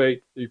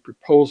evaluate the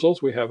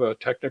proposals. We have a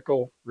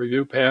technical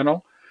review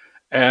panel,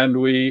 and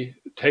we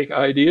take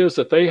ideas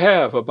that they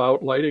have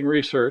about lighting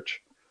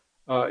research.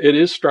 It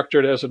is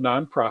structured as a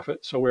nonprofit,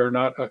 so we're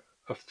not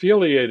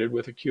affiliated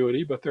with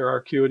Acuity, but there are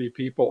Acuity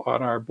people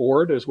on our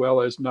board as well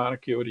as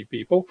non-Acuity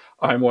people.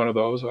 I'm one of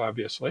those,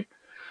 obviously.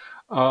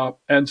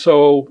 And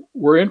so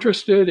we're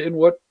interested in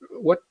what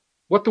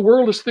the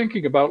world is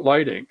thinking about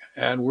lighting,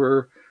 and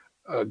we're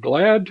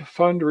glad to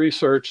fund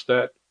research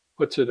that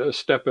puts it a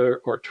step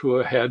or two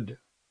ahead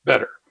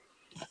better.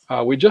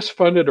 We just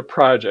funded a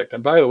project,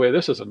 and by the way,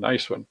 this is a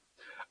nice one.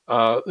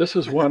 This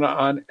is one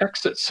on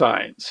exit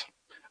signs.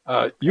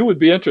 You would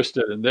be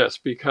interested in this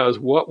because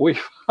what we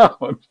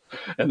found,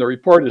 and the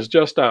report is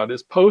just out,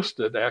 is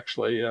posted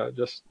actually,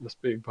 just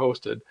being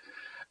posted,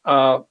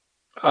 on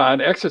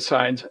exit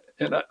signs.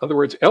 In other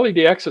words, LED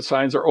exit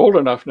signs are old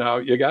enough now.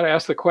 You got to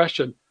ask the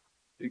question,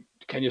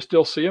 can you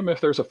still see them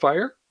if there's a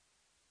fire?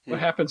 What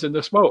Hmm. happens in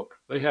the smoke?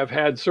 They have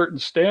had certain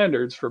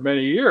standards for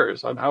many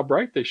years on how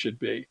bright they should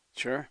be.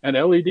 Sure. And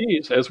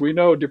LEDs, as we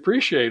know,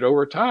 depreciate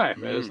over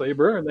time. As Hmm. they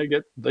burn, they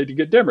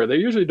get dimmer. They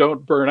usually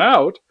don't burn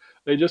out;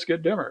 they just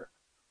get dimmer.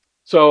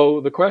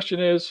 So the question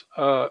is,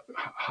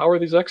 how are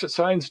these exit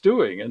signs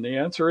doing? And the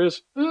answer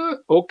is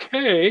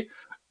okay,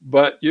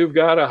 but you've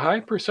got a high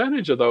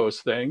percentage of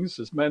those things,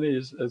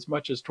 as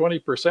much as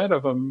 20%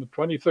 of them,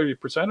 20,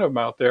 30% of them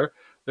out there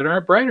that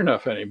aren't bright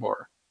enough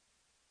anymore.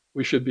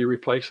 We should be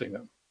replacing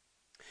them.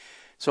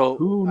 So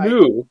Who I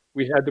knew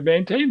we had to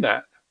maintain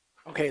that?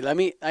 Okay,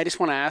 I just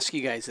want to ask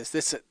you guys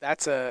this.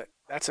 That's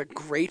a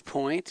great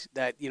point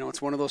that,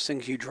 it's one of those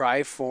things you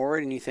drive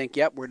forward and you think,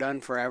 "Yep, we're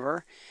done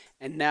forever."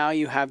 And now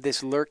you have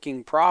this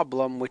lurking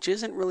problem, which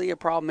isn't really a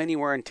problem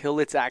anywhere until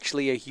it's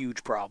actually a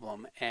huge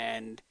problem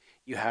and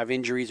you have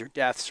injuries or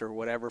deaths or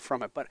whatever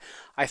from it. But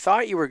I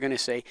thought you were going to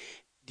say,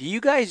 do you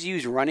guys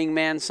use running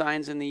man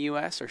signs in the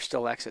US or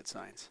still exit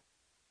signs?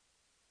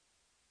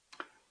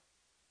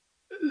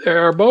 There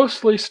are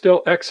mostly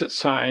still exit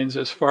signs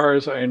as far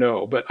as I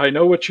know, but I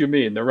know what you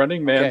mean. The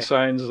running man Okay.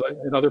 signs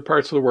in other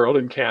parts of the world,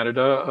 in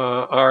Canada,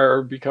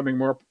 are becoming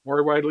more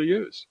widely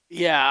used.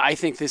 Yeah, I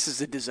think this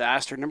is a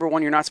disaster. Number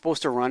one, you're not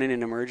supposed to run in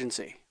an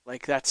emergency.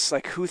 Like that's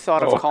like who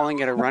thought of Oh, calling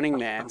it a running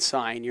man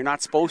sign? You're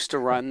not supposed to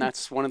run.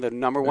 That's one of the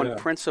number one yeah.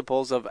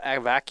 principles of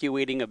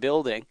evacuating a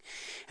building.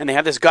 And they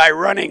have this guy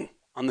running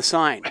on the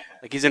sign,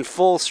 like he's in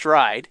full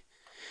stride.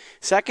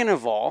 Second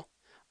of all,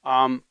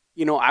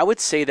 I would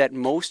say that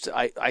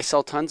I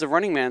sell tons of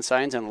running man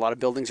signs, and a lot of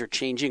buildings are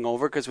changing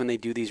over because when they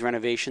do these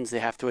renovations, they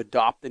have to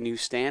adopt the new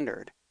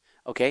standard.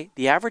 Okay,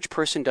 the average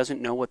person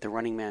doesn't know what the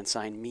running man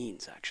sign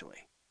means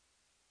actually.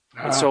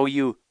 And Ah, so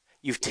you've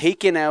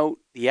taken out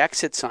the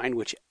exit sign,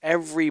 which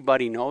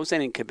everybody knows.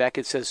 And in Quebec,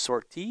 it says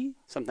sortie.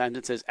 Sometimes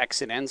it says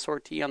exit and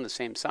sortie on the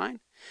same sign,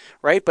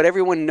 right? But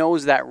everyone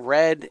knows that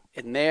red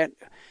and that.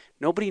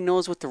 Nobody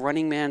knows what the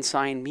running man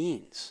sign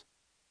means.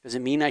 Does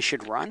it mean I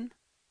should run?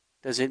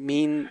 Does it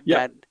mean yeah.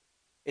 that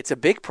it's a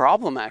big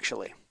problem,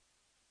 actually?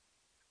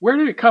 Where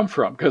did it come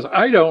from? Because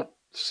I don't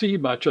see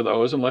much of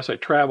those unless I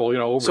travel,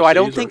 So I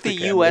don't overseas or think the to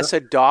Canada. U.S.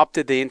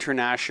 adopted the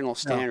international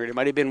No. standard. It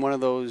might have been one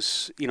of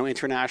those,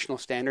 international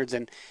standards,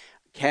 and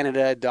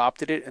Canada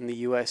adopted it, and the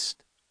U.S.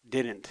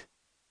 didn't.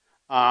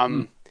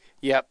 Hmm. Um,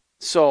 yep.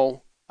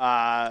 So,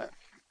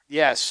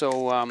 yeah.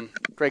 So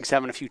Greg's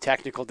having a few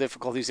technical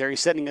difficulties there. He's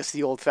sending us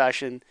the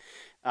old-fashioned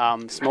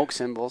smoke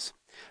symbols.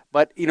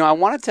 But I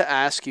wanted to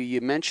ask you.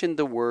 You mentioned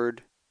the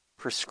word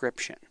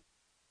prescription,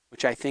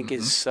 which I think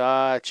is Hmm.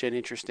 such an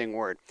interesting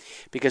word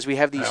because we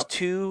have these Yeah.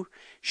 two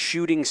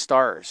shooting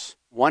stars.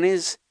 One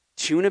is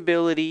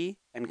tunability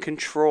and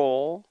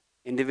control,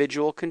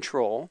 individual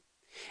control.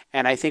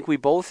 And I think we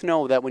both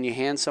know that when you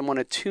hand someone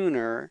a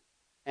tuner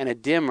and a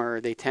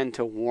dimmer, they tend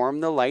to warm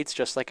the lights,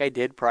 just like I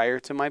did prior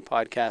to my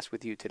podcast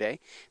with you today.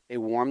 They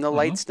warm the Hmm.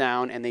 lights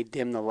down and they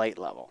dim the light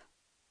level,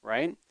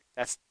 right?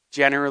 That's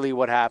generally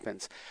what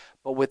happens.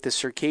 But with the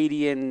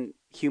circadian,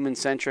 human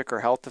centric, or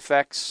health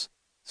effects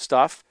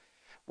stuff,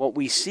 what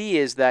we see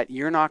is that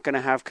you're not going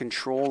to have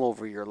control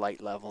over your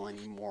light level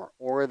anymore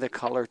or the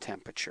color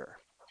temperature.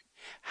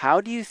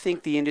 How do you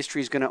think the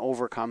industry is going to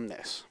overcome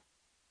this?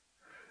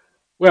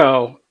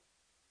 Well,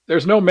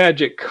 there's no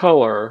magic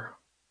color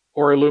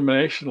or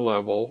illumination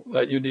level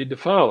that you need to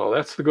follow.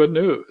 That's the good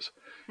news.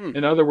 Hmm.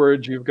 In other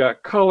words, you've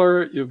got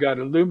color, you've got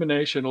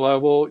illumination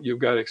level, you've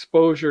got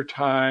exposure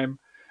time,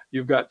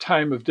 you've got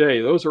time of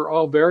day. Those are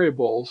all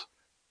variables,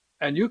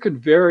 and you can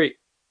vary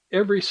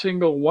every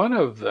single one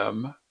of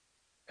them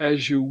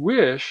as you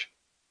wish,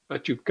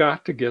 but you've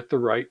got to get the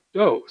right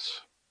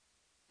dose.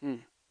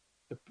 Hmm.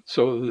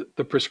 So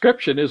the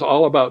prescription is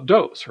all about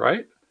dose,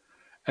 right?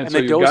 And And so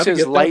the you've dose got to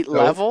is get that light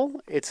dose.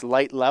 level. It's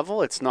light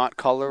level. It's not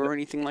color or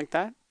anything like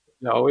that.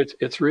 No,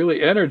 it's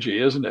really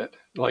energy, isn't it?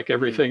 Like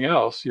Hmm. everything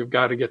else, you've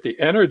got to get the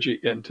energy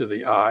into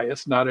the eye.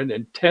 It's not an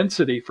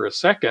intensity for a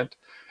second,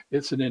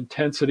 it's an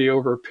intensity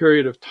over a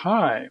period of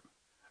time.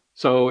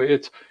 So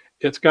it's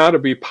got to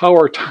be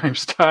power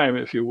times time,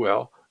 if you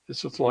will.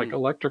 It's just like Hmm.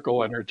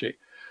 electrical energy.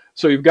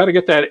 So you've got to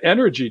get that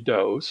energy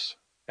dose,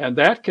 and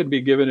that can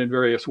be given in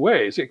various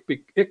ways. It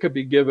could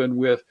be given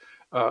with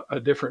a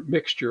different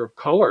mixture of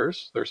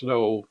colors. There's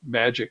no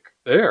magic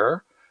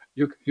there.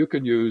 You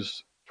can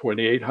use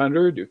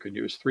 2800, you can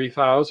use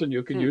 3000,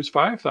 you can Hmm. use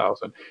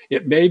 5000.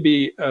 It may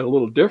be a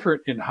little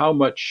different in how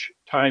much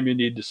time you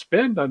need to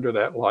spend under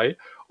that light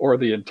or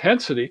the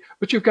intensity,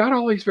 but you've got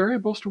all these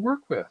variables to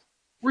work with.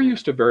 We're Hmm.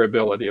 used to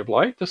variability of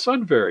light. The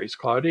sun varies,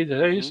 cloudy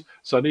Hmm. days,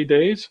 sunny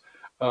days.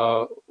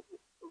 Uh,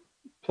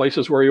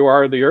 Places where you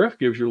are in the earth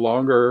gives you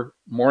longer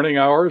morning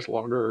hours,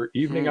 longer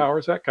evening Hmm.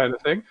 hours, that kind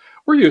of thing.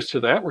 We're used to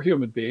that. We're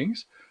human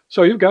beings.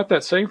 So you've got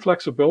that same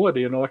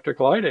flexibility in electric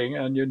lighting,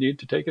 and you need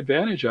to take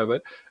advantage of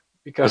it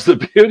because the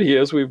beauty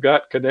is we've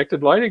got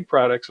connected lighting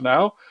products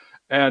now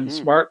and Hmm.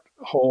 smart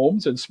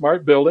homes and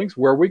smart buildings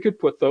where we could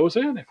put those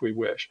in if we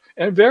wish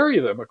and vary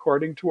them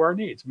according to our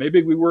needs.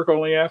 Maybe we work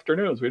only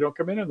afternoons, we don't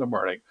come in the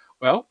morning.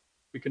 Well,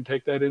 we can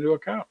take that into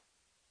account.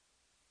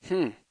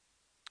 Hmm.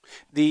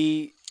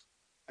 The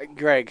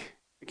Greg,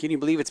 can you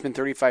believe it's been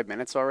 35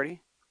 minutes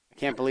already? I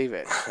can't believe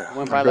it. It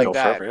went by like Go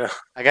that. forever, yeah.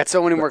 I got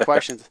so many more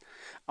questions.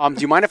 Do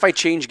you mind if I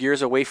change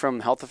gears away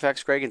from health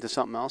effects, Greg, into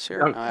something else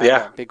here? Uh, I have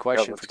Yeah, a big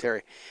yeah, question for let's go.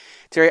 Terry.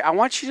 Terry, I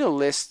want you to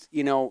list,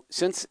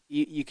 since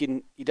you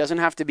can, it doesn't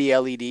have to be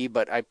LED,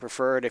 but I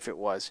prefer it if it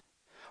was.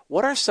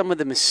 What are some of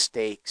the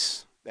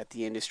mistakes that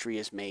the industry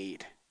has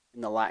made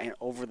in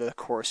over the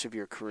course of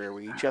your career,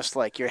 where you just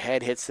like your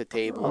head hits the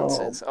table and oh,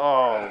 says,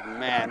 "Oh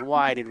man,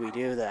 why did we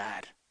do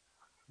that?"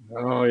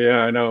 oh yeah,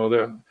 I know.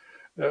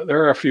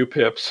 There are a few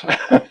pips.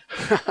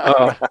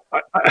 uh,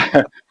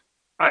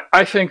 I,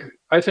 I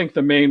think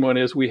the main one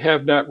is we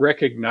have not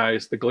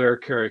recognized the glare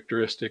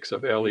characteristics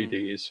of Mm,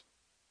 LEDs,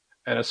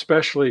 and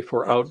especially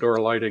for outdoor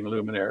lighting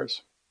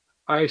luminaires.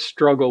 I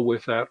struggle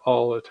with that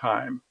all the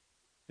time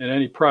in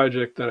any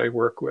project that I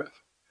work with.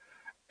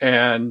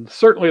 And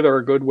certainly there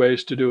are good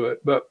ways to do it,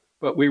 but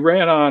we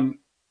ran on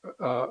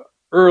uh,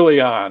 early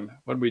on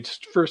when we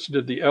first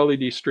did the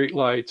LED street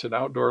lights and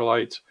outdoor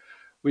lights.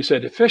 We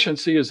said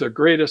efficiency is the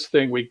greatest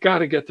thing. We got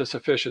to get this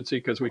efficiency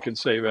because we can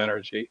save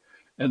energy,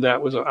 and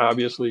that was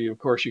obviously, of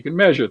course, you can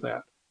measure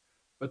that.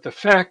 But the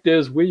fact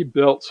is, we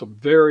built some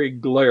very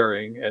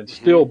glaring and hmm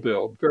still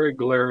build very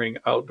glaring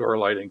outdoor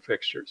lighting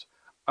fixtures.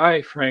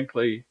 I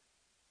frankly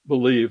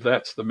believe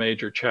that's the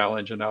major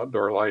challenge in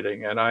outdoor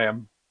lighting. And I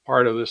am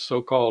part of this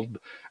so-called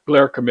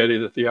glare committee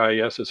that the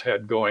IES has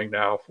had going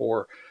now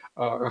for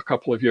a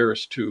couple of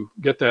years to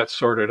get that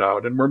sorted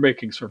out. And we're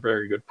making some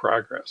very good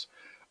progress.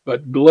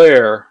 But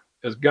glare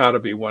has got to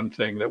be one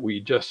thing that we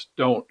just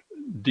don't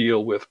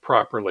deal with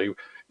properly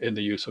in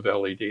the use of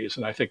LEDs.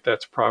 And I think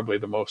that's probably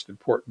the most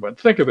important one.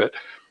 Think of it.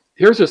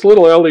 Here's this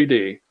little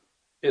LED.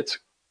 It's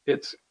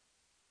it's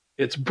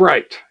it's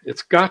bright.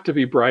 It's got to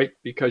be bright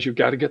because you've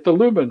got to get the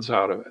lumens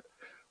out of it.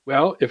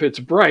 Well, if it's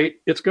bright,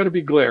 it's going to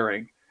be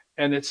glaring,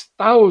 and it's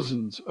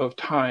thousands of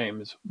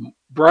times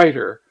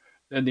brighter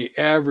than the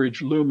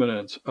average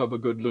luminance of a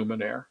good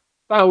luminaire.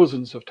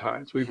 Thousands of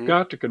times. We've hmm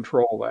got to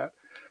control that.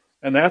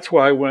 And that's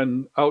why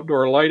when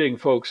outdoor lighting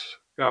folks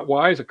got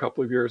wise a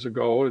couple of years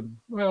ago, and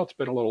well, it's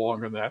been a little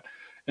longer than that,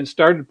 and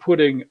started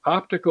putting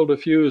optical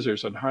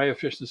diffusers and high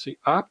efficiency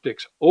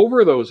optics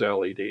over those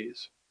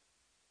LEDs,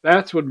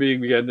 that's when we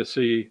began to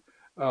see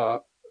uh,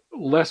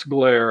 less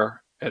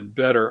glare and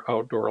better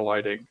outdoor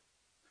lighting.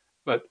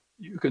 But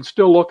you can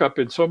still look up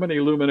in so many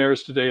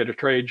luminaires today at a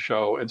trade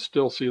show and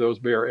still see those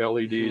bare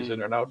LEDs hmm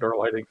in an outdoor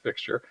lighting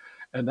fixture,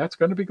 and that's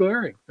going to be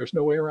glaring. There's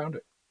no way around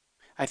it.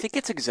 I think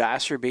it's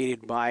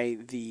exacerbated by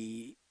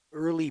the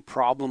early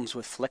problems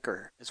with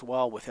flicker as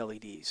well with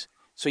LEDs.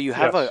 So you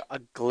have Yes. a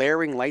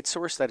glaring light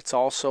source that it's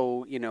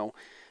also,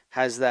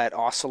 has that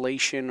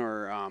oscillation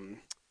or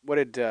what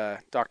did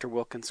Dr.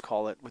 Wilkins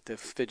call it with the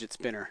fidget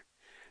spinner?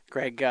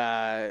 Greg,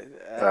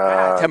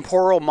 Uh,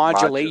 temporal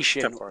modulation,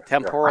 Templar,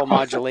 yeah. temporal Yeah.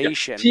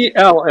 modulation.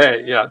 TLA,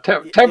 yeah,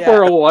 Yeah,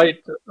 temporal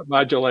light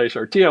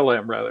modulation, or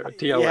TLM rather,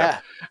 TLM.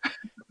 yeah.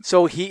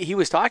 So he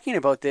was talking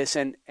about this,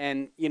 and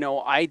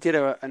I did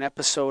an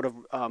episode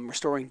of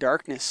Restoring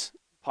Darkness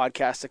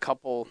podcast a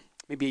couple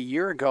maybe a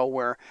year ago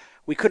where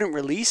we couldn't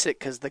release it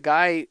because the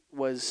guy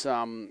was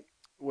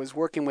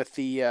working with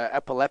the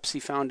Epilepsy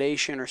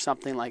Foundation or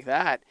something like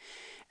that,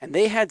 and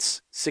they had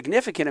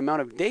significant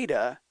amount of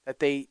data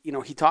that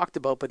he talked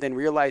about, but then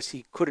realized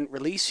he couldn't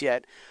release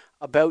yet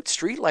about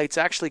streetlights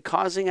actually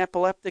causing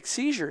epileptic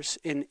seizures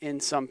in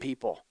some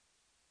people,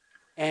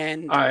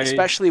 and I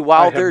especially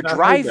I while have they're not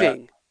heard that.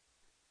 driving.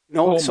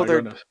 No, Oh so my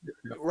they're goodness.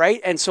 Yeah.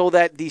 right, and so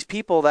that these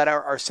people that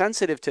are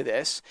sensitive to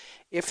this,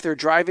 if they're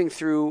driving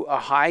through a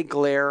high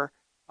glare,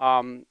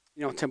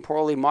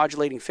 temporally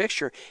modulating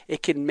fixture,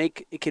 it can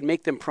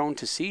make them prone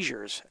to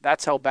seizures.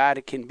 That's how bad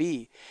it can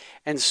be,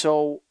 and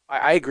so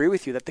I agree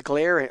with you that the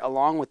glare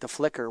along with the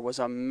flicker was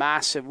a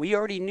massive. We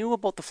already knew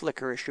about the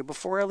flicker issue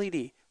before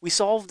LED. We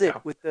solved it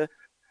Yeah. with the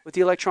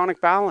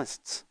electronic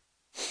ballasts.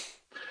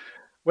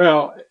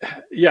 Well,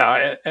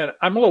 yeah, and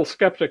I'm a little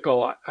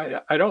skeptical.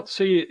 I don't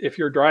see if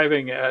you're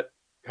driving at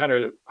kind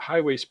of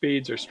highway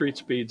speeds or street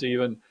speeds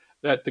even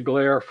that the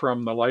glare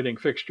from the lighting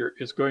fixture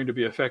is going to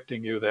be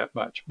affecting you that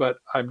much. But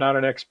I'm not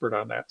an expert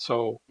on that,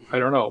 so I Mhm.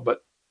 don't know.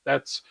 But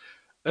that's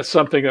that's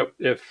something that,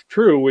 if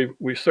true,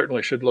 we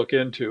certainly should look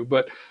into.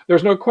 But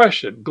there's no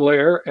question,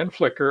 glare and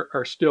flicker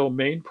are still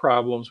main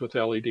problems with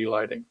LED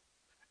lighting,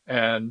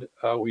 and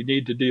we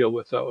need to deal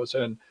with those.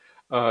 And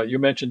you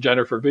mentioned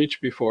Jennifer Beach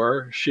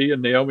before. She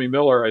and Naomi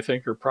Miller, I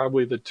think, are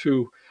probably the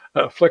two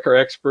Flickr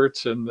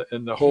experts in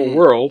the whole Hmm.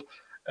 world.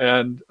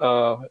 And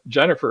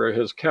Jennifer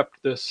has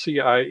kept this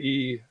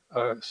CIE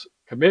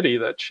committee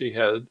that she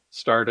had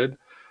started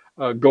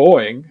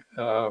going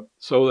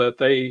so that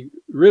they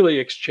really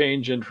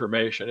exchange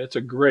information. It's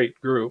a great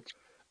group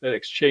that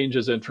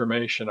exchanges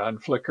information on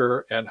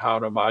Flickr and how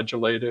to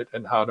modulate it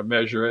and how to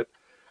measure it.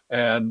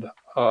 And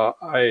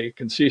I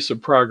can see some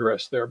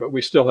progress there, but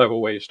we still have a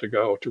ways to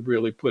go to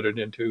really put it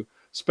into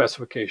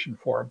specification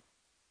form.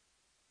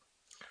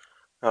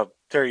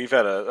 Terry, you've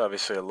had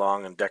obviously a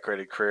long and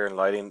decorated career in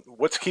lighting.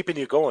 What's keeping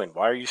you going?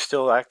 Why are you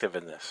still active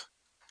in this?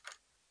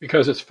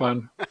 Because it's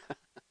fun.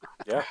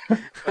 Yeah.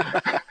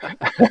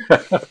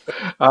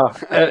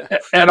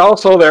 And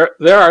also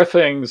there are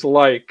things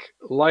like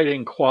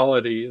lighting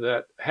quality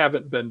that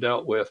haven't been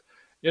dealt with.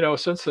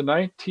 Since the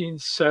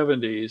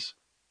 1970s,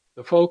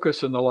 the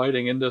focus in the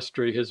lighting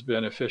industry has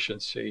been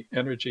efficiency,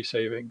 energy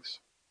savings.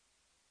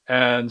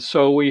 And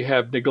so we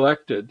have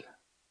neglected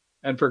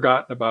and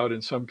forgotten about,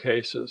 in some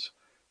cases,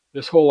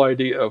 this whole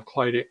idea of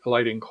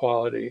lighting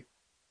quality.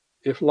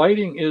 If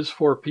lighting is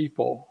for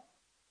people,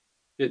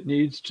 it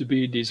needs to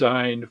be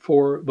designed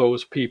for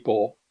those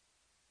people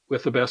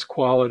with the best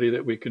quality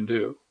that we can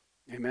do.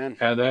 Amen.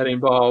 And that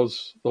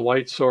involves the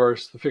light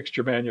source, the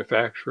fixture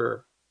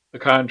manufacturer, the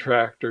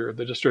contractor,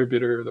 the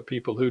distributor, the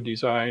people who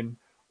design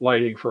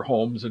lighting for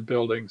homes and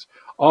buildings,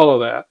 all of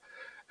that.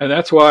 And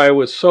that's why I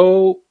was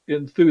so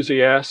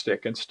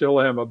enthusiastic and still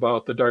am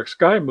about the dark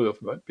sky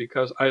movement,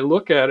 because I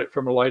look at it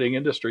from a lighting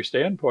industry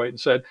standpoint and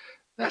said,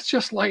 that's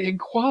just lighting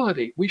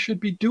quality. We should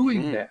be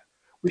doing Hmm. that.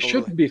 We Totally.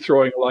 shouldn't be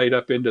throwing light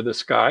up into the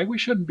sky. We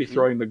shouldn't be Hmm.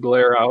 throwing the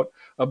glare out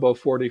above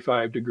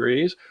 45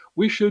 degrees.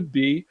 We should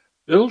be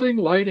building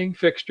lighting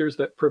fixtures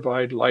that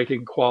provide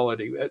lighting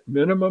quality at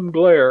minimum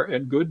glare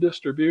and good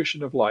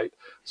distribution of light,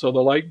 so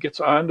the light gets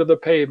onto the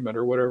pavement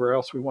or whatever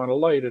else we want to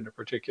light in a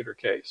particular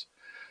case.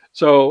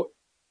 So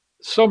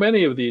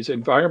many of these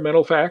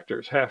environmental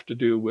factors have to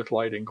do with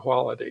lighting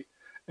quality,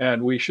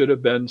 and we should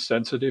have been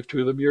sensitive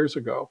to them years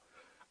ago.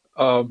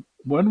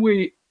 When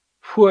we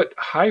put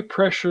high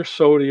pressure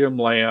sodium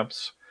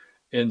lamps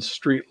in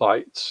street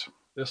lights,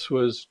 this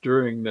was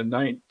during the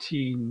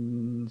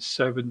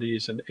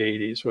 1970s and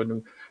 80s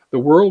when the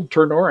world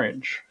turned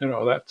orange.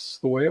 That's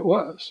the way it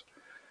was.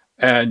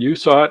 And you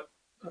saw it,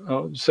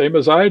 same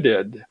as I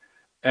did.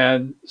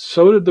 And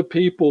so did the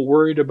people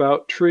worried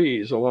about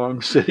trees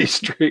along city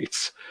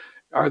streets.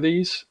 Are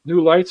these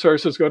new light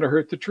sources going to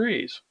hurt the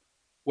trees?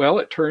 Well,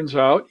 it turns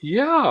out,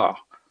 yeah,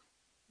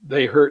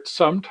 they hurt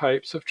some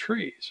types of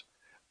trees.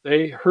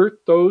 They hurt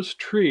those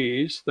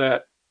trees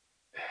that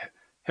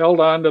held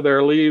on to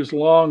their leaves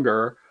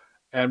longer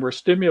and were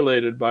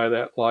stimulated by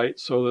that light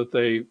so that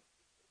they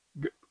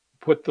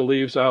put the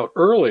leaves out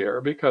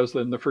earlier, because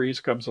then the freeze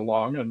comes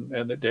along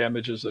and it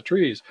damages the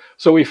trees.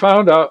 So we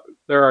found out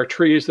there are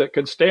trees that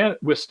can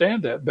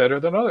withstand that better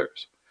than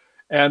others.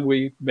 And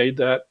we made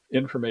that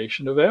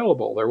information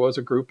available. There was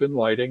a group in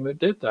lighting that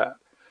did that.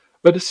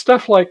 But it's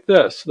stuff like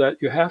this that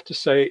you have to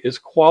say is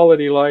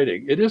quality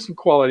lighting. It isn't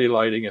quality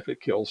lighting if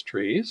it kills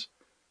trees.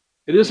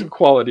 It Hmm. isn't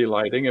quality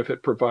lighting if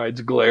it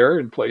provides glare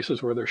in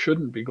places where there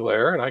shouldn't be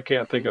glare. And I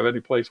can't think Hmm. of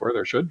any place where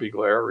there should be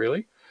glare,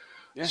 really.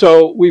 Yeah.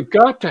 So we've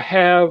got to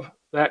have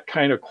that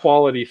kind of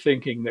quality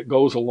thinking that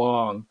goes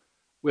along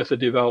with the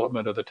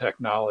development of the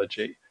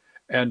technology.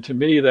 And to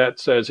me, that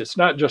says it's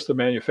not just the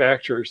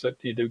manufacturers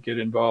that need to get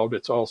involved.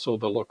 It's also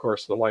of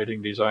course, the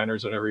lighting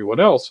designers and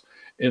everyone else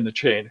in the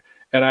chain.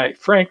 And I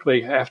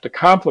frankly have to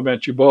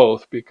compliment you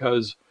both,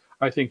 because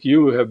I think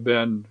you have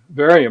been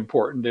very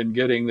important in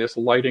getting this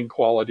lighting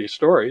quality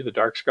story, the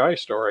dark sky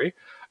story,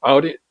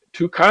 out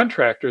to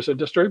contractors and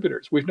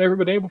distributors. We've never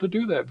been able to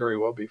do that very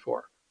well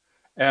before.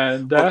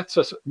 And Well, that's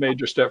a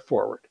major step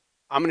forward.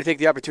 I'm going to take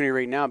the opportunity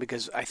right now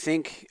because I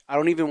think I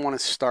don't even want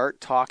to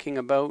start talking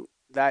about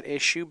that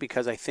issue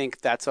because I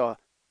think that's a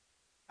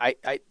I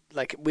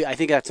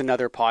think that's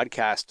another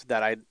podcast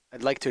that I'd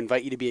like to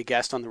invite you to be a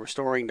guest on the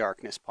Restoring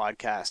Darkness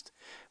podcast,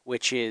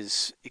 which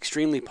is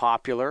extremely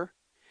popular.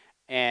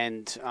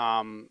 And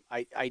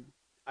I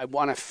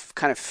want to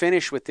kind of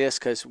finish with this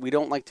because we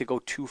don't like to go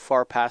too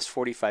far past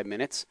 45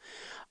 minutes.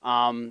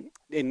 And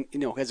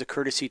as a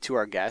courtesy to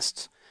our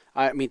guests,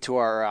 I mean to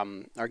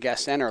our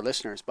guests and our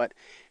listeners. But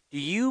do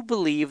you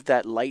believe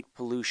that light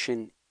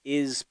pollution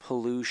is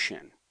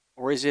pollution,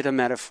 or is it a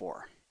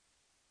metaphor?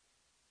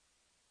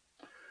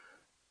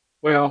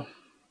 Well,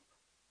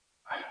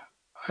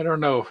 I don't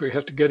know if we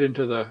have to get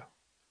into the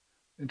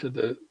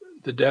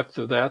depth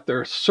of that. There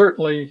are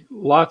certainly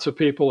lots of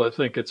people that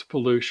think it's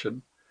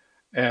pollution.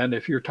 And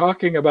if you're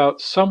talking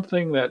about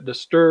something that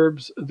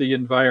disturbs the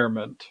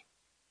environment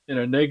in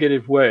a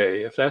negative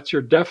way, if that's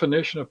your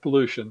definition of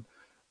pollution,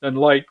 then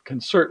light can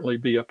certainly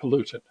be a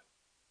pollutant.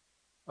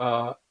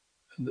 Uh,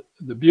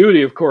 the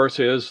beauty, of course,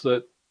 is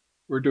that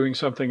we're doing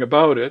something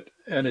about it,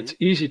 and Hmm. it's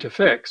easy to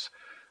fix.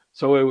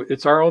 So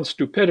it's our own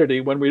stupidity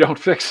when we don't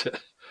fix it.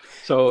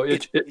 So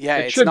It's yeah,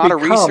 it should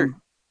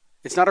become.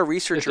 it's not a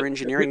research It's, or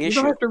engineering you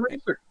don't issue. have to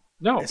research.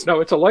 No, It's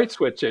no, it's a light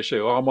switch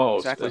issue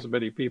almost, exactly. as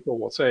many people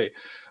will say.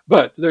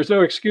 But there's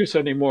no excuse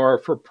anymore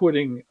for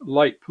putting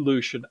light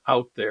pollution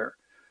out there.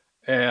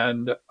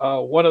 And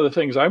one of the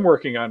things I'm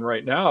working on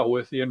right now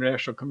with the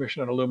International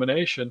Commission on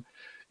Illumination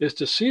is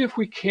to see if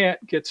we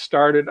can't get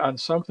started on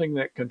something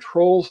that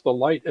controls the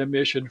light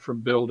emission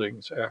from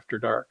buildings after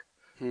dark.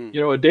 Hmm.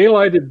 A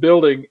daylighted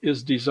building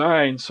is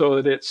designed so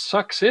that it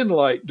sucks in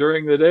light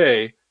during the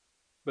day,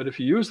 but if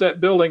you use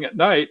that building at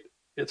night,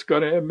 it's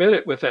going to emit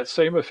it with that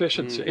same Hmm.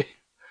 efficiency.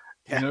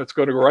 Yeah. It's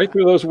going to go right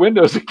through those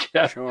windows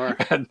again Sure.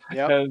 and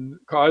Yep. and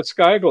cause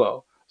sky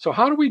glow. So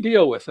how do we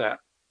deal with that?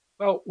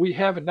 Well, we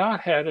have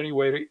not had any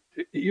way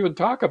to even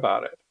talk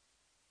about it.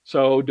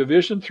 So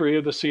Division 3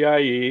 of the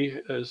CIE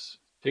is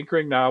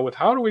tinkering now with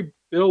how do we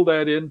build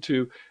that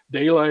into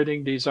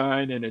daylighting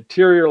design and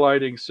interior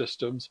lighting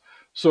systems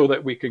so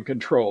that we can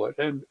control it.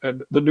 And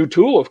the new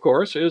tool, of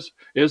course, is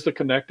the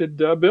connected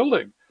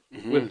building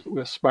Mm-hmm.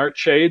 with smart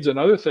shades and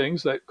other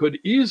things that could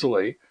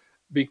easily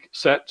be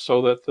set so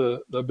that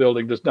the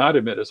building does not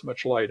emit as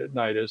much light at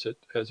night as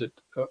it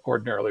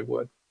ordinarily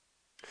would.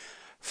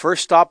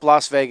 First stop,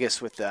 Las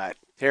Vegas with that.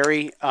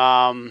 Terry,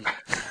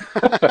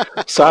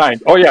 Sign.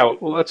 Oh yeah,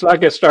 well, let's not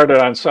get started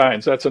on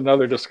signs. That's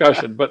another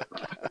discussion.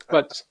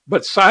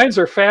 But signs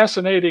are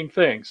fascinating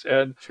things,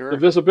 and the sure.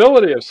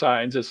 visibility of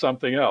signs is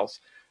something else.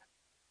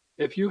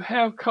 If you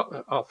have,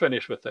 I'll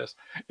finish with this.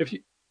 If you,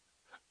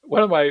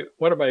 one of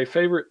my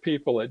favorite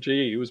people at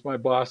GE, who was my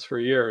boss for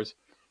years,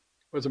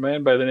 was a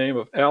man by the name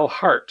of Al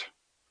Hart,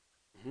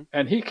 Mm-hmm.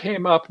 and he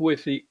came up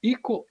with the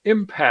equal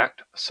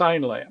impact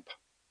sign lamp.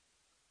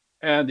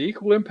 And the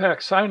equal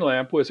impact sign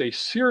lamp was a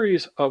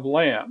series of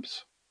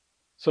lamps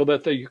so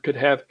that you could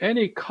have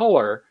any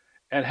color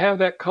and have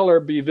that color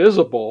be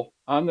visible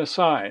on the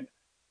sign.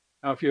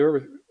 Now, if you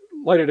ever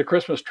lighted a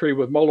Christmas tree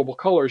with multiple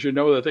colors, you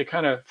know that they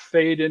kind of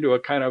fade into a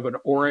kind of an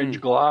Mm-hmm.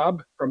 orange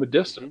glob from a Mm-hmm.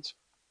 distance.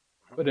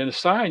 But in a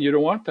sign, you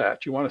don't want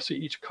that. You want to see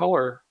each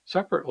color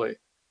separately.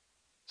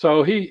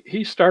 So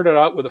he started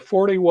out with a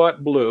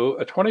 40-watt blue,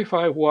 a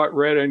 25-watt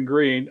red and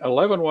green,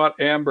 11-watt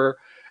amber,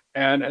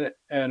 and a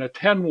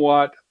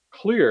 10-watt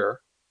clear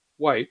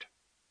white.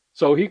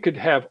 So he could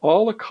have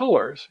all the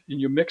colors, and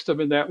you mixed them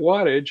in that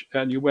wattage,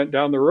 and you went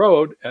down the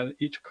road, and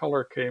each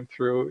color came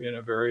through in a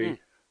Hmm. very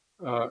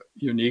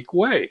unique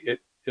way.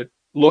 It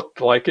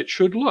looked like it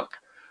should look.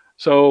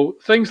 So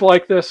things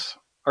like this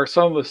are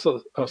some of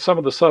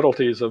the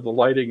subtleties of the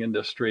lighting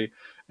industry,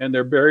 and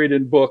they're buried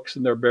in books,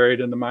 and they're buried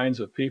in the minds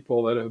of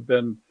people that have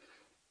been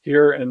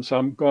here and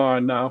some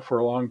gone now for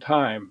a long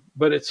time.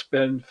 But it's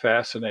been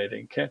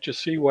fascinating. Can't you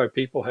see why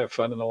people have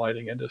fun in the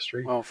lighting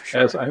industry? Oh, for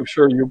sure. As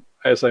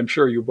I'm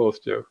sure you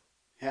both do.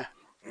 Yeah,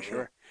 for Mm-hmm.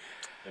 sure.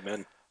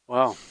 Amen.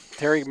 Well,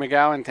 Terry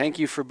McGowan, thank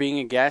you for being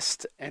a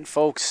guest. And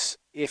folks,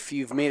 if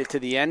you've made it to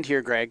the end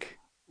here, Greg,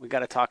 we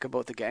got to talk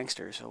about the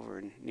gangsters over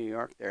in New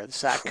York there. The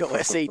Satco,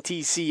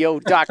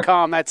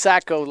 SATCO.com. That's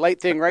Satco, light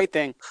thing, right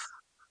thing.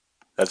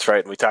 That's right.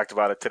 And we talked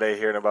about it today,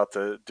 hearing about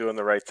the doing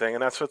the right thing,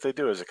 and that's what they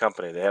do as a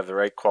company. They have the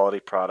right quality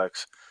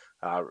products,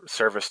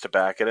 service to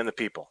back it, and the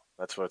people.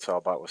 That's what it's all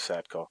about with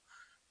Satco.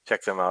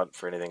 Check them out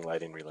for anything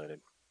lighting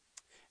related.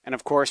 And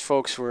of course,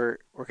 folks, we're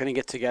going to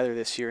get together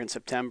this year in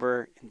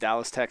September in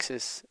Dallas,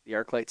 Texas. The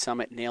ArcLight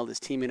Summit. Nailed is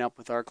teaming up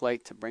with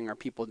ArcLight to bring our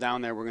people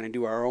down there. We're going to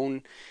do our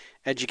own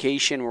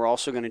education. We're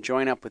also going to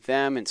join up with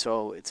them, and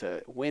so it's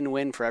a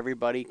win-win for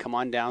everybody. Come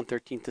on down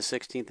 13th to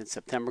 16th in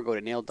September. Go to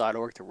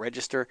nailed.org to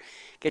register.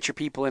 Get your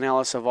people in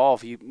LS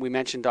Evolve. We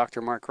mentioned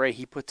Dr. Mark Ray.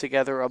 He put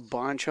together a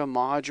bunch of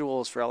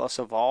modules for LS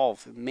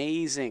Evolve.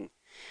 Amazing.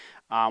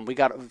 We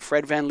got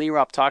Fred Van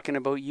Leerop talking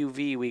about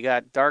UV. We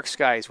got Dark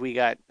Skies. We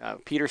got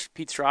Pete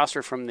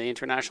Strasser from the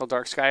International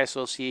Dark Sky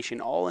Association,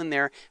 all in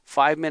there.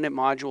 5-minute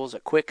modules, a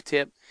quick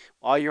tip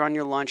while you're on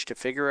your lunch to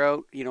figure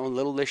out, a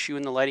little issue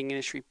in the lighting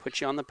industry,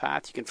 put you on the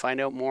path. You can find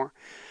out more.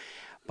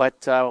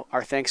 But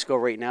our thanks go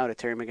right now to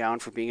Terry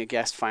McGowan for being a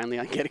guest finally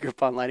on Get a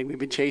Grip on Lighting. We've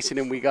been chasing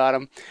him. We got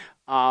him.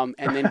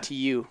 And then to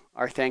you,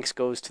 our thanks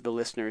goes to the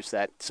listeners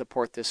that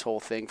support this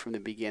whole thing from the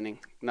beginning.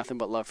 Nothing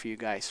but love for you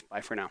guys.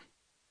 Bye for now.